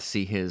house, I got to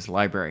see his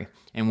library.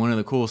 And one of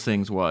the coolest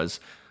things was,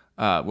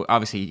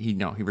 obviously, he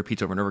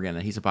repeats over and over again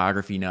that he's a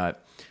biography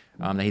nut.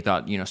 That he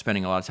thought,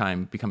 spending a lot of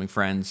time becoming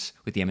friends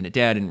with the eminent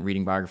dead and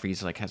reading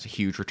biographies has a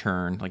huge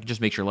return. It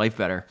just makes your life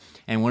better.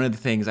 And one of the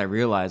things I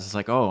realized is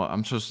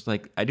I'm supposed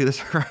I do this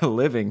for a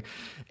living.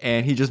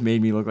 And he just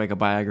made me look like a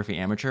biography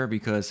amateur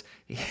because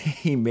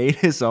he made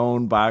his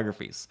own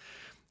biographies.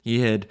 He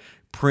had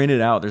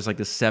printed out, there's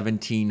this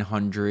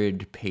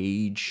 1,700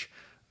 page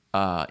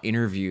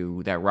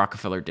interview that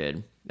Rockefeller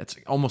did. That's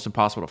almost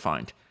impossible to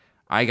find.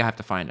 I have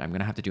to find it. I'm going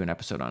to have to do an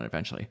episode on it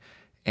eventually.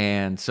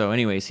 And so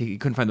anyways, he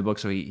couldn't find the book,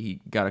 so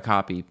he got a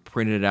copy,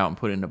 printed it out, and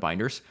put it into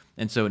binders.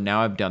 And so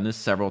now I've done this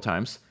several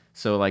times.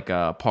 So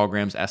Paul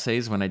Graham's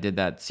essays, when I did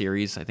that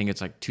series, I think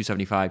it's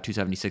 275,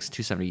 276,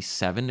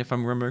 277, if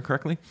I'm remembering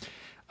correctly.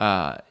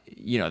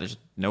 There's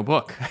no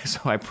book.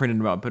 So I printed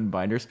them out and put in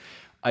binders.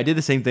 I did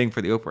the same thing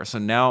for the Oprah. So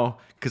now,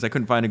 because I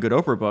couldn't find a good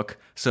Oprah book,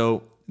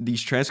 so these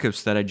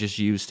transcripts that I just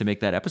used to make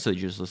that episode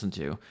you just listened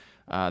to,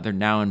 they're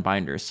now in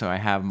binders. So I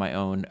have my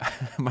own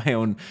my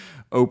own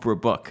Oprah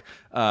book.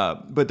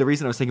 But the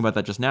reason I was thinking about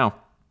that just now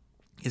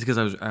is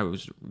because I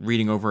was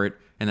reading over it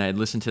and I had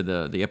listened to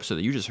the episode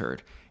that you just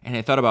heard, and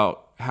I thought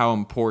about how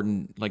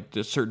important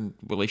there's certain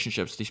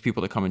relationships, these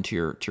people that come into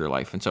your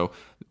life. And so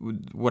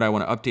what I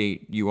want to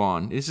update you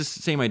on is this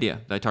same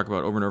idea that I talk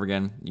about over and over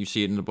again. You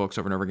see it in the books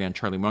over and over again.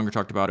 Charlie Munger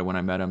talked about it when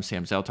I met him.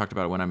 Sam Zell talked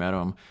about it when I met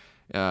him.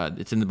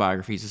 It's in the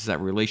biographies. This is that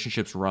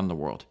relationships run the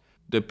world.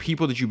 The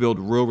people that you build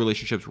real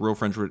relationships, real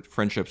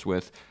friendships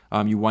with,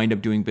 you wind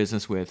up doing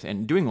business with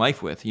and doing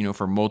life with,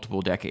 for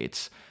multiple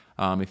decades.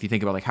 If you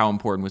think about how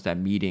important was that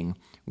meeting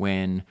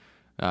when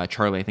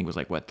Charlie, I think, was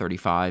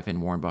 35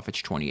 and Warren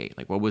Buffett's 28.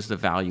 What was the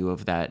value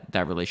of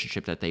that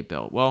relationship that they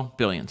built? Well,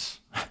 billions,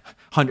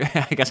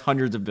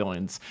 hundreds of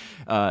billions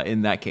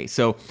in that case.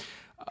 So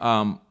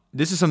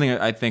this is something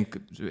I think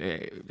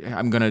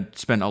I'm going to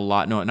spend a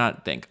lot. No,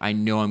 not think. I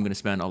know I'm going to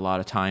spend a lot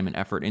of time and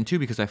effort into,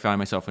 because I find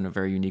myself in a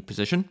very unique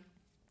position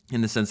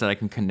in the sense that I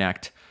can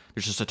connect.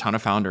 There's just a ton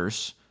of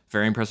founders,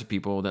 very impressive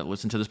people that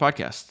listen to this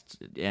podcast,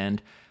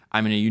 and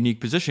I'm in a unique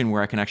position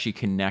where I can actually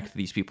connect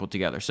these people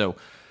together. So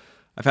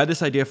I've had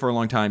this idea for a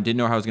long time, didn't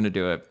know how I was going to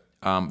do it.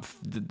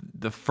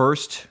 The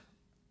first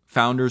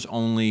founders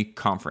only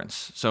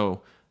conference.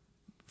 So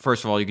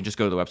first of all, you can just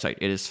go to the website.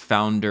 It is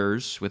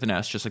founders with an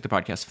S, just like the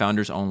podcast,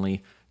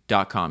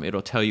 foundersonly.com.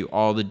 It'll tell you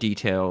all the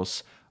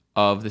details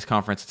of this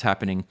conference that's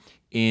happening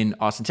in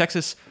Austin,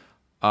 Texas,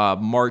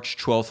 March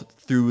 12th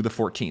through the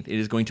 14th. It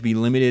is going to be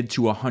limited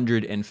to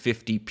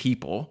 150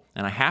 people.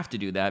 And I have to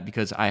do that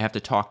because I have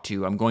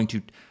to I'm going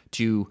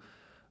to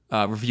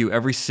review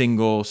every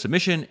single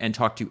submission and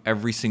talk to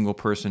every single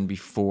person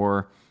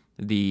before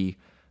the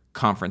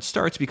conference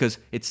starts, because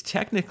it's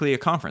technically a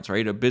conference,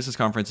 right? A business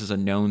conference is a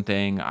known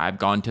thing. I've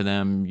gone to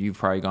them. You've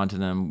probably gone to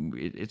them.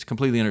 It's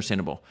completely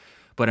understandable.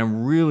 But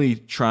I'm really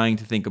trying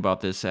to think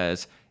about this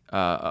as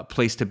a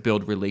place to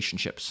build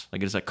relationships.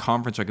 It's a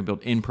conference where I can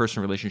build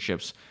in-person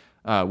relationships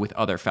with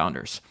other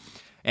founders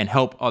and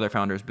help other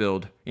founders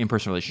build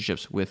in-person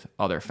relationships with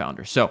other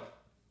founders. So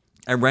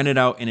I rented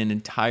out in an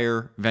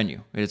entire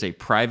venue. It is a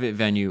private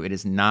venue. It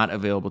is not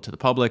available to the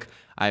public.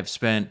 I've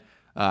been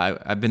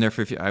there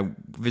I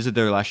visited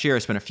there last year. I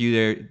spent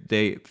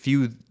a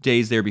few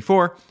days there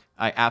before.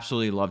 I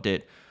absolutely loved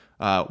it.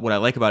 What I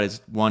like about it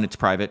is, one, it's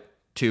private.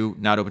 Two,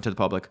 not open to the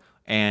public.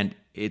 And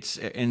it's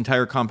an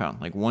entire compound.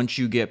 Once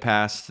you get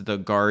past the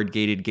guard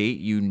gated gate,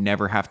 you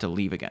never have to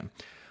leave again.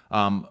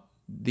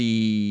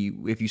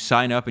 if you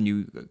sign up and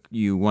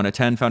you want to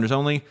attend Founders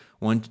Only,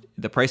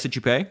 the price that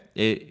you pay,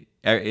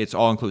 it's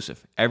all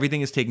inclusive.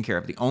 Everything is taken care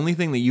of. The only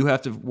thing that you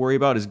have to worry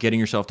about is getting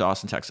yourself to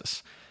Austin,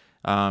 Texas.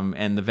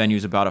 And the venue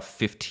is about a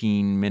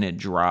 15-minute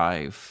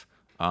drive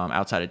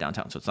outside of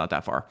downtown, so it's not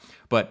that far.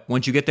 But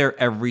once you get there,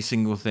 every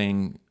single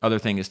other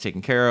thing is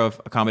taken care of.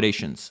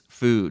 Accommodations,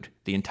 food,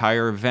 the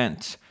entire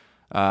event.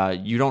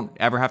 You don't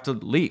ever have to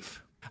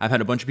leave. I've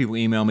had a bunch of people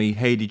email me,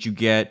 hey, did you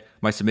get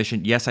my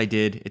submission? Yes, I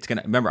did.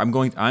 Remember,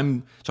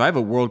 so I have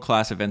a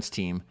world-class events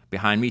team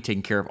behind me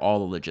taking care of all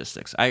the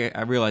logistics.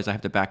 I realize I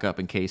have to back up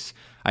in case,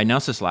 I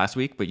announced this last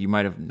week, but you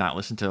might have not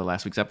listened to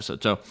last week's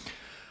episode. So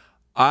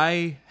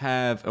I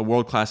have a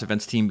world-class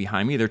events team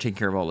behind me. They're taking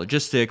care of all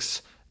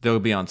logistics. They'll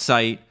be on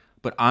site,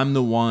 but I'm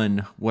the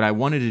one, what I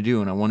wanted to do,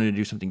 and I wanted to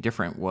do something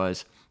different,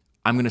 was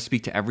I'm going to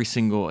speak to every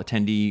single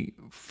attendee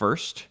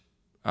first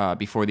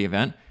before the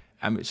event.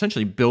 I'm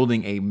essentially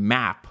building a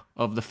map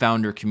of the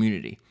founder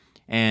community.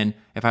 And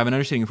if I have an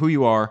understanding of who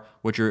you are,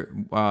 what your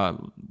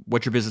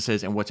business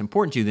is, and what's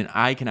important to you, then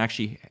I can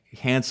actually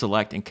hand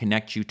select and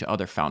connect you to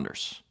other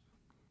founders.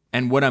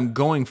 And what I'm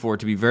going for,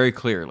 to be very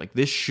clear, like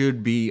this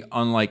should be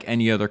unlike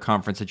any other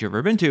conference that you've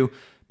ever been to,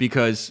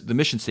 because the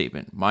mission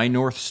statement, my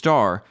North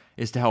Star,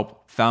 is to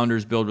help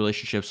founders build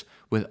relationships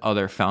with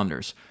other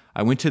founders.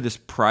 I went to this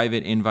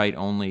private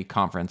invite-only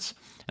conference,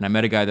 and I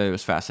met a guy that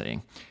was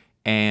fascinating.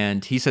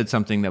 And he said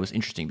something that was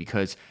interesting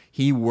because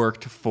he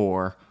worked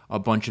for a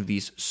bunch of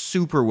these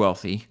super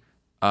wealthy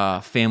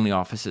family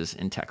offices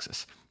in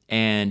Texas.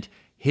 And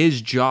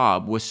his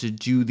job was to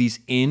do these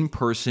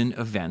in-person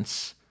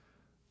events.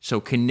 So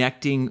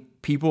connecting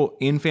people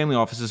in family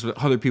offices with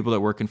other people that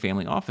work in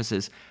family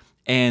offices.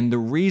 And the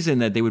reason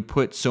that they would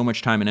put so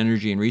much time and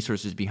energy and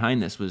resources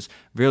behind this was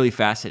really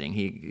fascinating.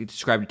 He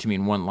described it to me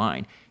in one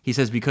line. He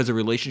says, because the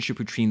relationship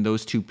between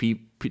these two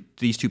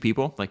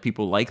people, like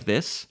people like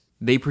this,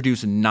 they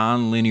produce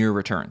nonlinear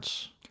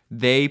returns.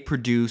 They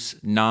produce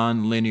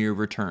nonlinear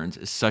returns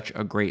is such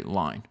a great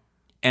line.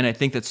 And I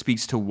think that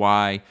speaks to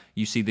why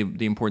you see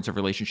the importance of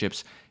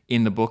relationships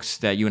in the books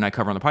that you and I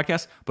cover on the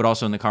podcast, but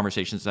also in the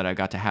conversations that I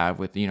got to have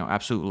with,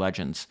 absolute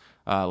legends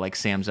like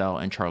Sam Zell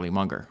and Charlie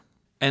Munger.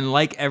 And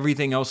like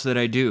everything else that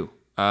I do,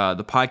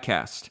 the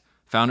podcast,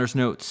 Founders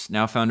Notes,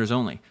 now Founders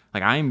Only,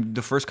 like I'm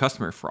the first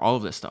customer for all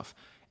of this stuff.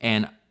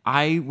 And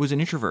I was an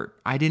introvert.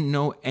 I didn't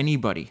know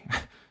anybody.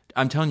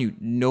 I'm telling you,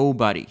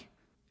 nobody.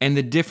 And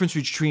the difference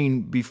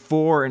between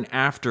before and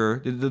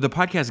after, the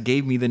podcast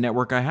gave me the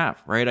network I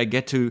have, right? I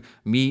get to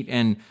meet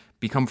and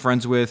become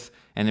friends with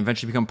and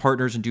eventually become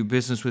partners and do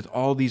business with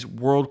all these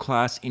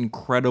world-class,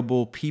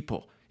 incredible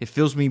people. It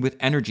fills me with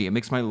energy. It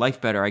makes my life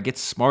better. I get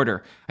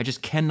smarter. I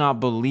just cannot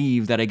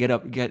believe that I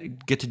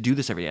get to do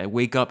this every day. I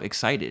wake up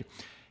excited.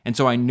 And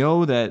so I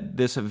know that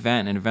this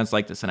event and events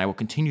like this, and I will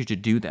continue to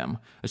do them,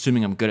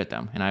 assuming I'm good at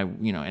them. And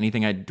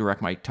anything I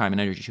direct my time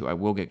and energy to, I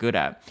will get good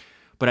at.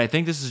 But I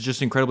think this is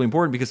just incredibly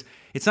important because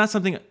it's not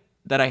something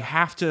that I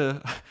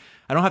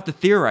don't have to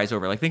theorize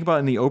over. Like think about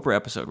in the Oprah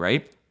episode,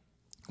 right?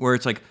 Where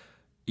it's like,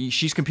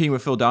 she's competing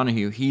with Phil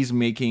Donahue. He's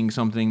making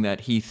something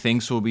that he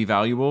thinks will be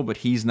valuable, but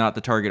he's not the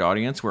target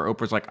audience, where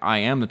Oprah's like, I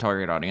am the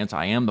target audience.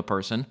 I am the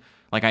person.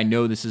 Like, I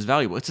know this is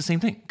valuable. It's the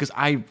same thing because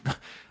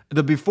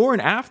the before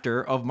and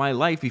after of my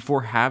life,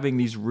 before having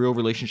these real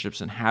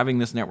relationships and having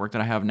this network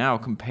that I have now,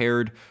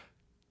 compared,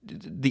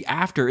 the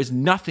after is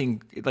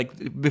nothing,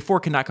 like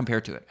before cannot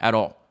compare to it at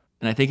all.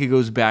 And I think it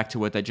goes back to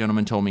what that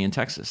gentleman told me in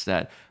Texas,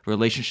 that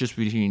relationships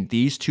between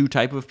these two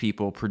type of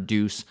people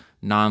produce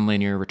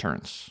nonlinear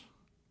returns.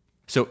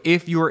 So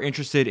if you are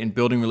interested in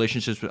building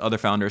relationships with other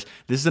founders,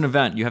 this is an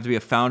event. You have to be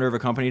a founder of a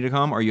company to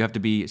come, or you have to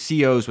be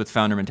CEOs with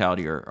founder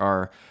mentality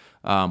are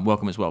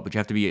welcome as well. But you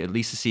have to be at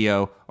least a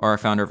CEO or a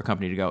founder of a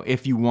company to go.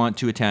 If you want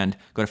to attend,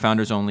 go to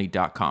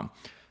foundersonly.com.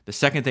 The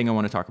second thing I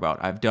want to talk about,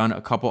 I've done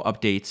a couple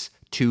updates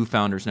to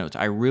Founders Notes.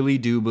 I really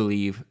do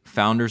believe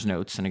Founders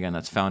Notes, and again,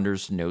 that's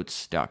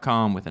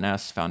foundersnotes.com with an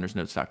S,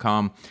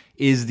 foundersnotes.com,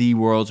 is the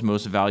world's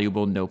most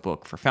valuable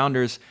notebook for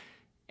founders.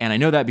 And I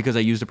know that because I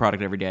use the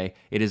product every day.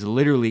 It is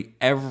literally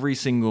every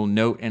single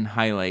note and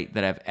highlight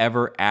that I've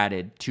ever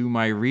added to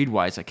my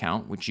Readwise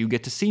account, which you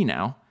get to see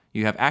now,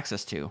 you have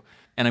access to.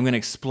 And I'm going to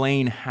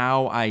explain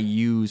how I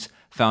use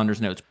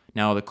Founders Notes.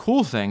 Now, the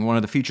cool thing, one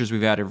of the features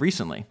we've added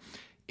recently,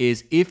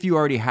 is if you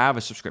already have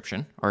a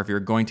subscription, or if you're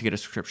going to get a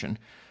subscription,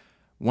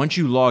 once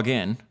you log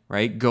in,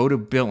 right, go to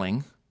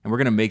billing, and we're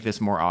going to make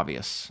this more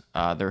obvious.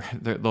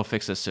 They'll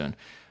fix this soon.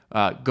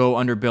 Go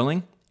under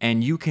billing,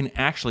 and you can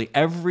actually,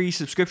 every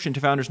subscription to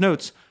Founders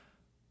Notes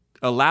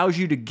allows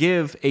you to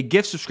give a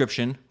gift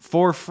subscription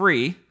for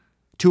free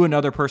to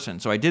another person.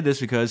 So I did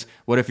this because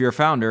what if you're a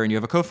founder and you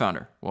have a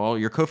co-founder? Well,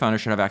 your co-founder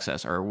should have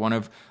access, or one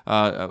of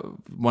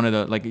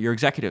the, like your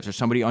executives, or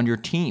somebody on your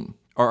team,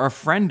 or a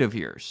friend of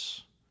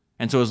yours.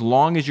 And so as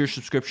long as your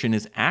subscription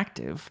is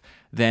active,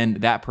 then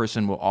that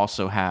person will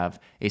also have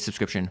a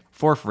subscription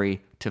for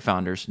free to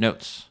Founders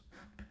Notes.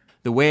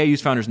 The way I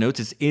use Founders Notes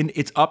is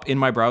it's up in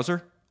my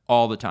browser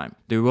all the time.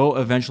 There will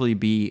eventually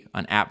be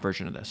an app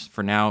version of this.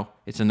 For now,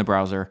 it's in the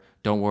browser.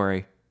 Don't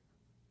worry.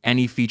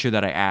 any feature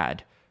that I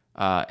add,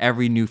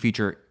 every new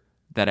feature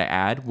that I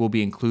add will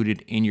be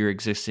included in your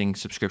existing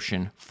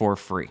subscription for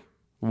free.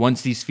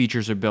 Once these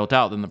features are built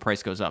out, then the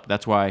price goes up.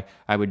 That's why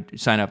I would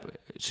sign up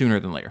sooner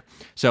than later.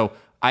 So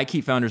I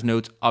keep Founders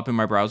Notes up in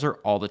my browser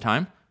all the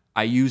time.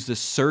 I use the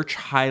search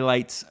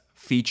highlights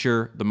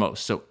feature the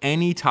most. So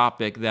any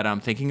topic that I'm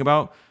thinking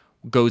about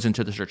goes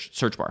into the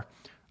search bar.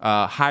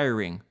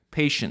 Hiring,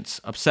 patience,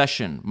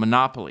 obsession,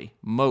 monopoly,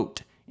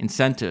 moat,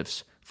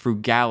 incentives,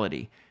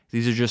 frugality.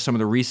 These are just some of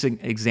the recent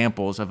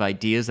examples of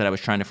ideas that I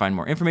was trying to find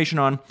more information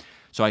on.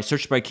 So I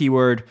searched by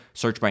keyword,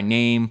 searched by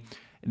name,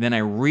 and then I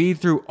read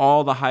through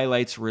all the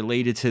highlights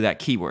related to that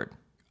keyword.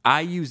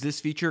 I use this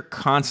feature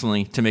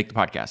constantly to make the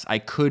podcast. I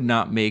could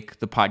not make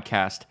the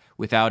podcast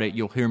without it.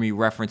 You'll hear me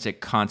reference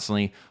it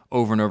constantly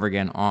over and over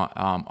again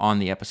on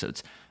the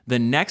episodes. The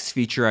next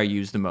feature I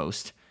use the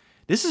most,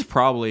 this is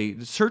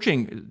probably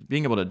searching,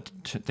 being able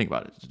to think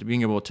about it,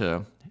 being able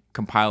to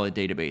compile a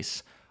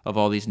database of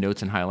all these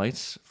notes and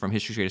highlights from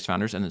history's greatest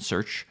founders and then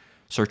search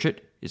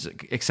it is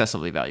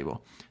excessively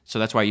valuable. So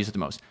that's why I use it the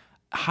most.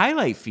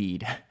 Highlight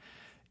feed,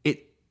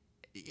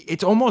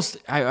 it's almost,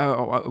 I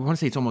want to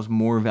say it's almost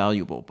more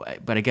valuable,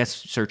 but I guess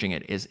searching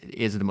it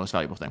is the most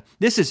valuable thing.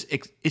 It's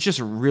just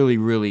a really,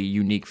 really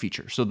unique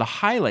feature. So the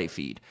highlight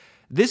feed,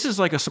 this is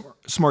like a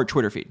smart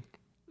Twitter feed.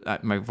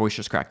 My voice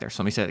just cracked there,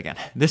 so let me say it again.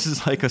 This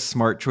is like a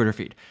smart Twitter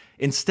feed.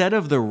 Instead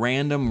of the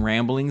random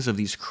ramblings of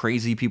these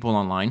crazy people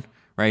online,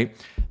 right?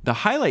 The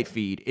highlight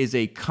feed is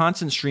a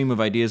constant stream of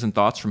ideas and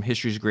thoughts from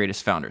history's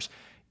greatest founders.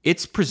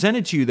 It's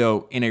presented to you,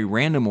 though, in a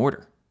random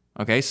order,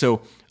 okay?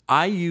 So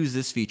I use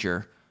this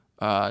feature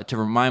to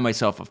remind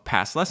myself of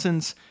past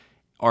lessons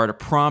or to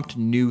prompt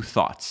new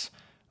thoughts.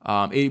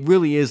 It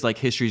really is like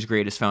history's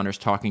greatest founders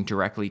talking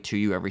directly to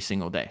you every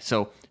single day.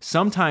 So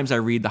sometimes I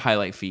read the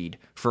highlight feed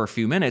for a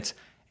few minutes,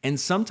 and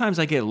sometimes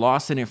I get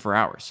lost in it for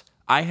hours.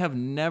 I have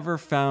never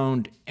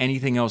found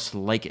anything else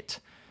like it.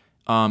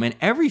 And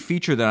every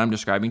feature that I'm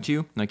describing to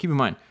you, now keep in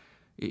mind,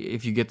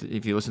 if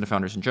you listen to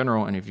founders in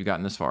general, and if you've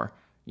gotten this far,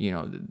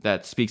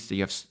 that speaks to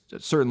you have a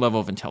certain level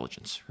of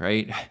intelligence,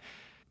 right?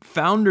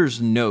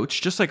 Founders Notes,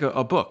 just like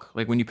a book,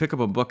 like when you pick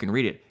up a book and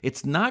read it,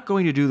 it's not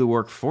going to do the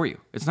work for you.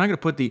 It's not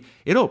going to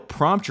it'll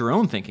prompt your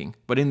own thinking,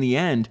 but in the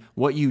end,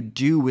 what you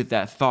do with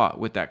that thought,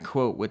 with that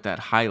quote, with that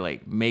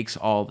highlight makes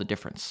all the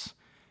difference.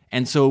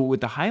 And so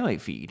with the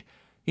highlight feed,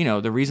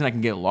 the reason I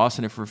can get lost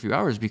in it for a few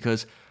hours is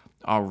because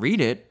I'll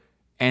read it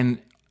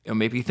and it'll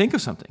make me think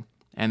of something.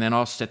 And then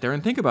I'll sit there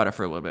and think about it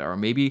for a little bit. Or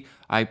maybe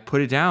I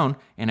put it down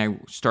and I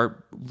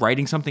start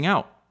writing something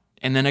out.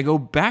 And then I go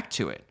back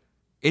to it.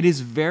 It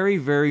is very,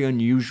 very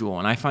unusual.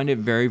 And I find it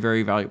very,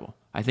 very valuable.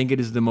 I think it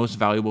is the most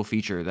valuable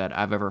feature that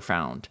I've ever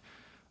found.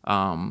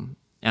 And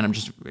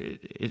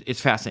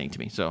it's fascinating to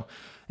me. So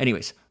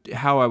anyways,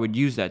 how I would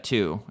use that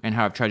too, and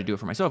how I've tried to do it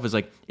for myself is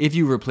like, if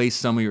you replace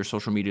some of your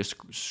social media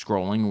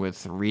scrolling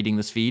with reading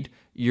this feed,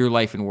 your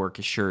life and work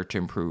is sure to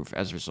improve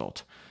as a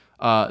result.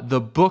 The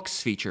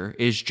books feature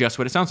is just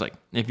what it sounds like.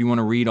 If you want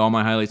to read all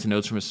my highlights and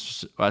notes from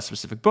a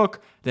specific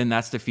book, then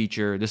that's the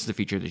feature. This is the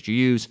feature that you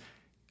use.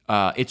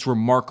 It's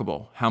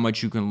remarkable how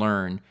much you can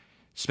learn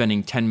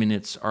spending 10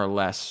 minutes or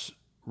less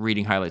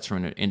reading highlights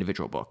from an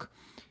individual book.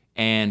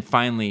 And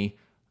finally,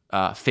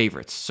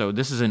 favorites. So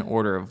this is an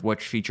order of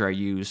which feature I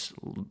use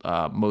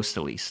most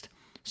to least.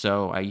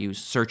 So I use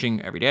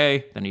searching every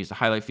day, then I use the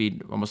highlight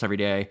feed almost every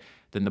day,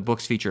 then the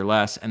books feature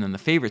less, and then the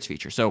favorites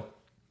feature. So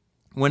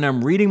when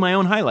I'm reading my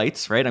own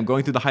highlights, right, I'm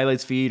going through the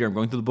highlights feed, or I'm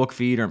going through the book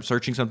feed, or I'm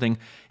searching something,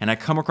 and I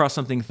come across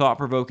something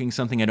thought-provoking,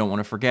 something I don't want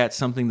to forget,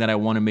 something that I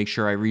want to make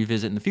sure I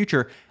revisit in the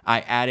future,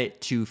 I add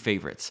it to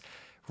favorites.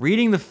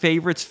 Reading the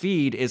favorites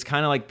feed is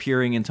kind of like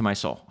peering into my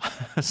soul.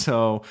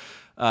 So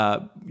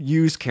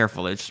use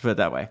carefully, just put it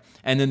that way.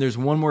 And then there's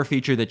one more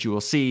feature that you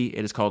will see.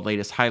 It is called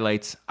latest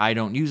highlights. I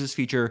don't use this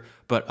feature,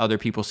 but other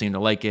people seem to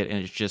like it, and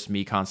it's just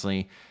me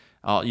constantly.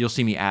 You'll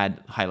see me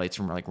add highlights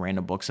from like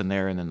random books in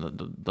there, and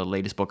then the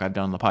latest book I've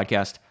done on the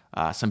podcast.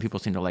 Some people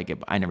seem to like it,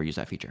 but I never use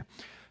that feature.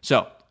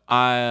 So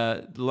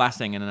the last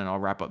thing, and then I'll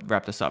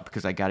wrap this up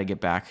because I got to get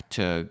back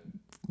to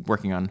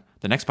working on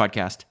the next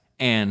podcast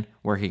and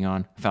working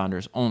on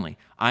Founders Only.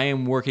 I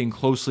am working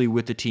closely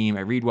with the team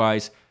at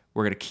Readwise.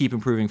 We're going to keep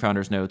improving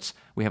Founders Notes.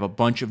 We have a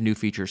bunch of new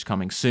features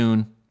coming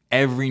soon.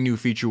 Every new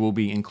feature will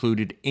be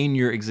included in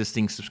your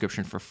existing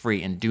subscription for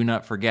free. And do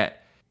not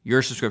forget,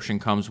 your subscription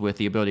comes with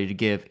the ability to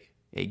give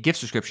a gift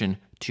subscription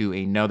to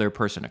another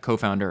person, a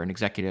co-founder, an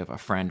executive, a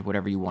friend,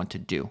 whatever you want to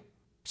do.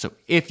 So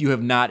if you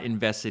have not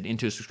invested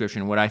into a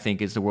subscription, what I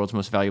think is the world's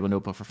most valuable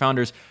notebook for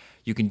founders,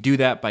 you can do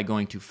that by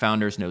going to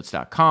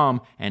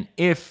foundersnotes.com. And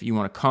if you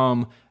want to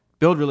come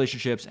build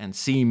relationships and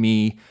see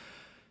me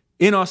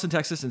in Austin,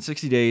 Texas in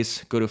 60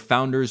 days, go to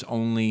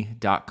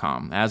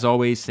foundersonly.com. As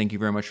always, thank you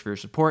very much for your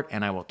support,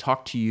 and I will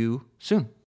talk to you soon.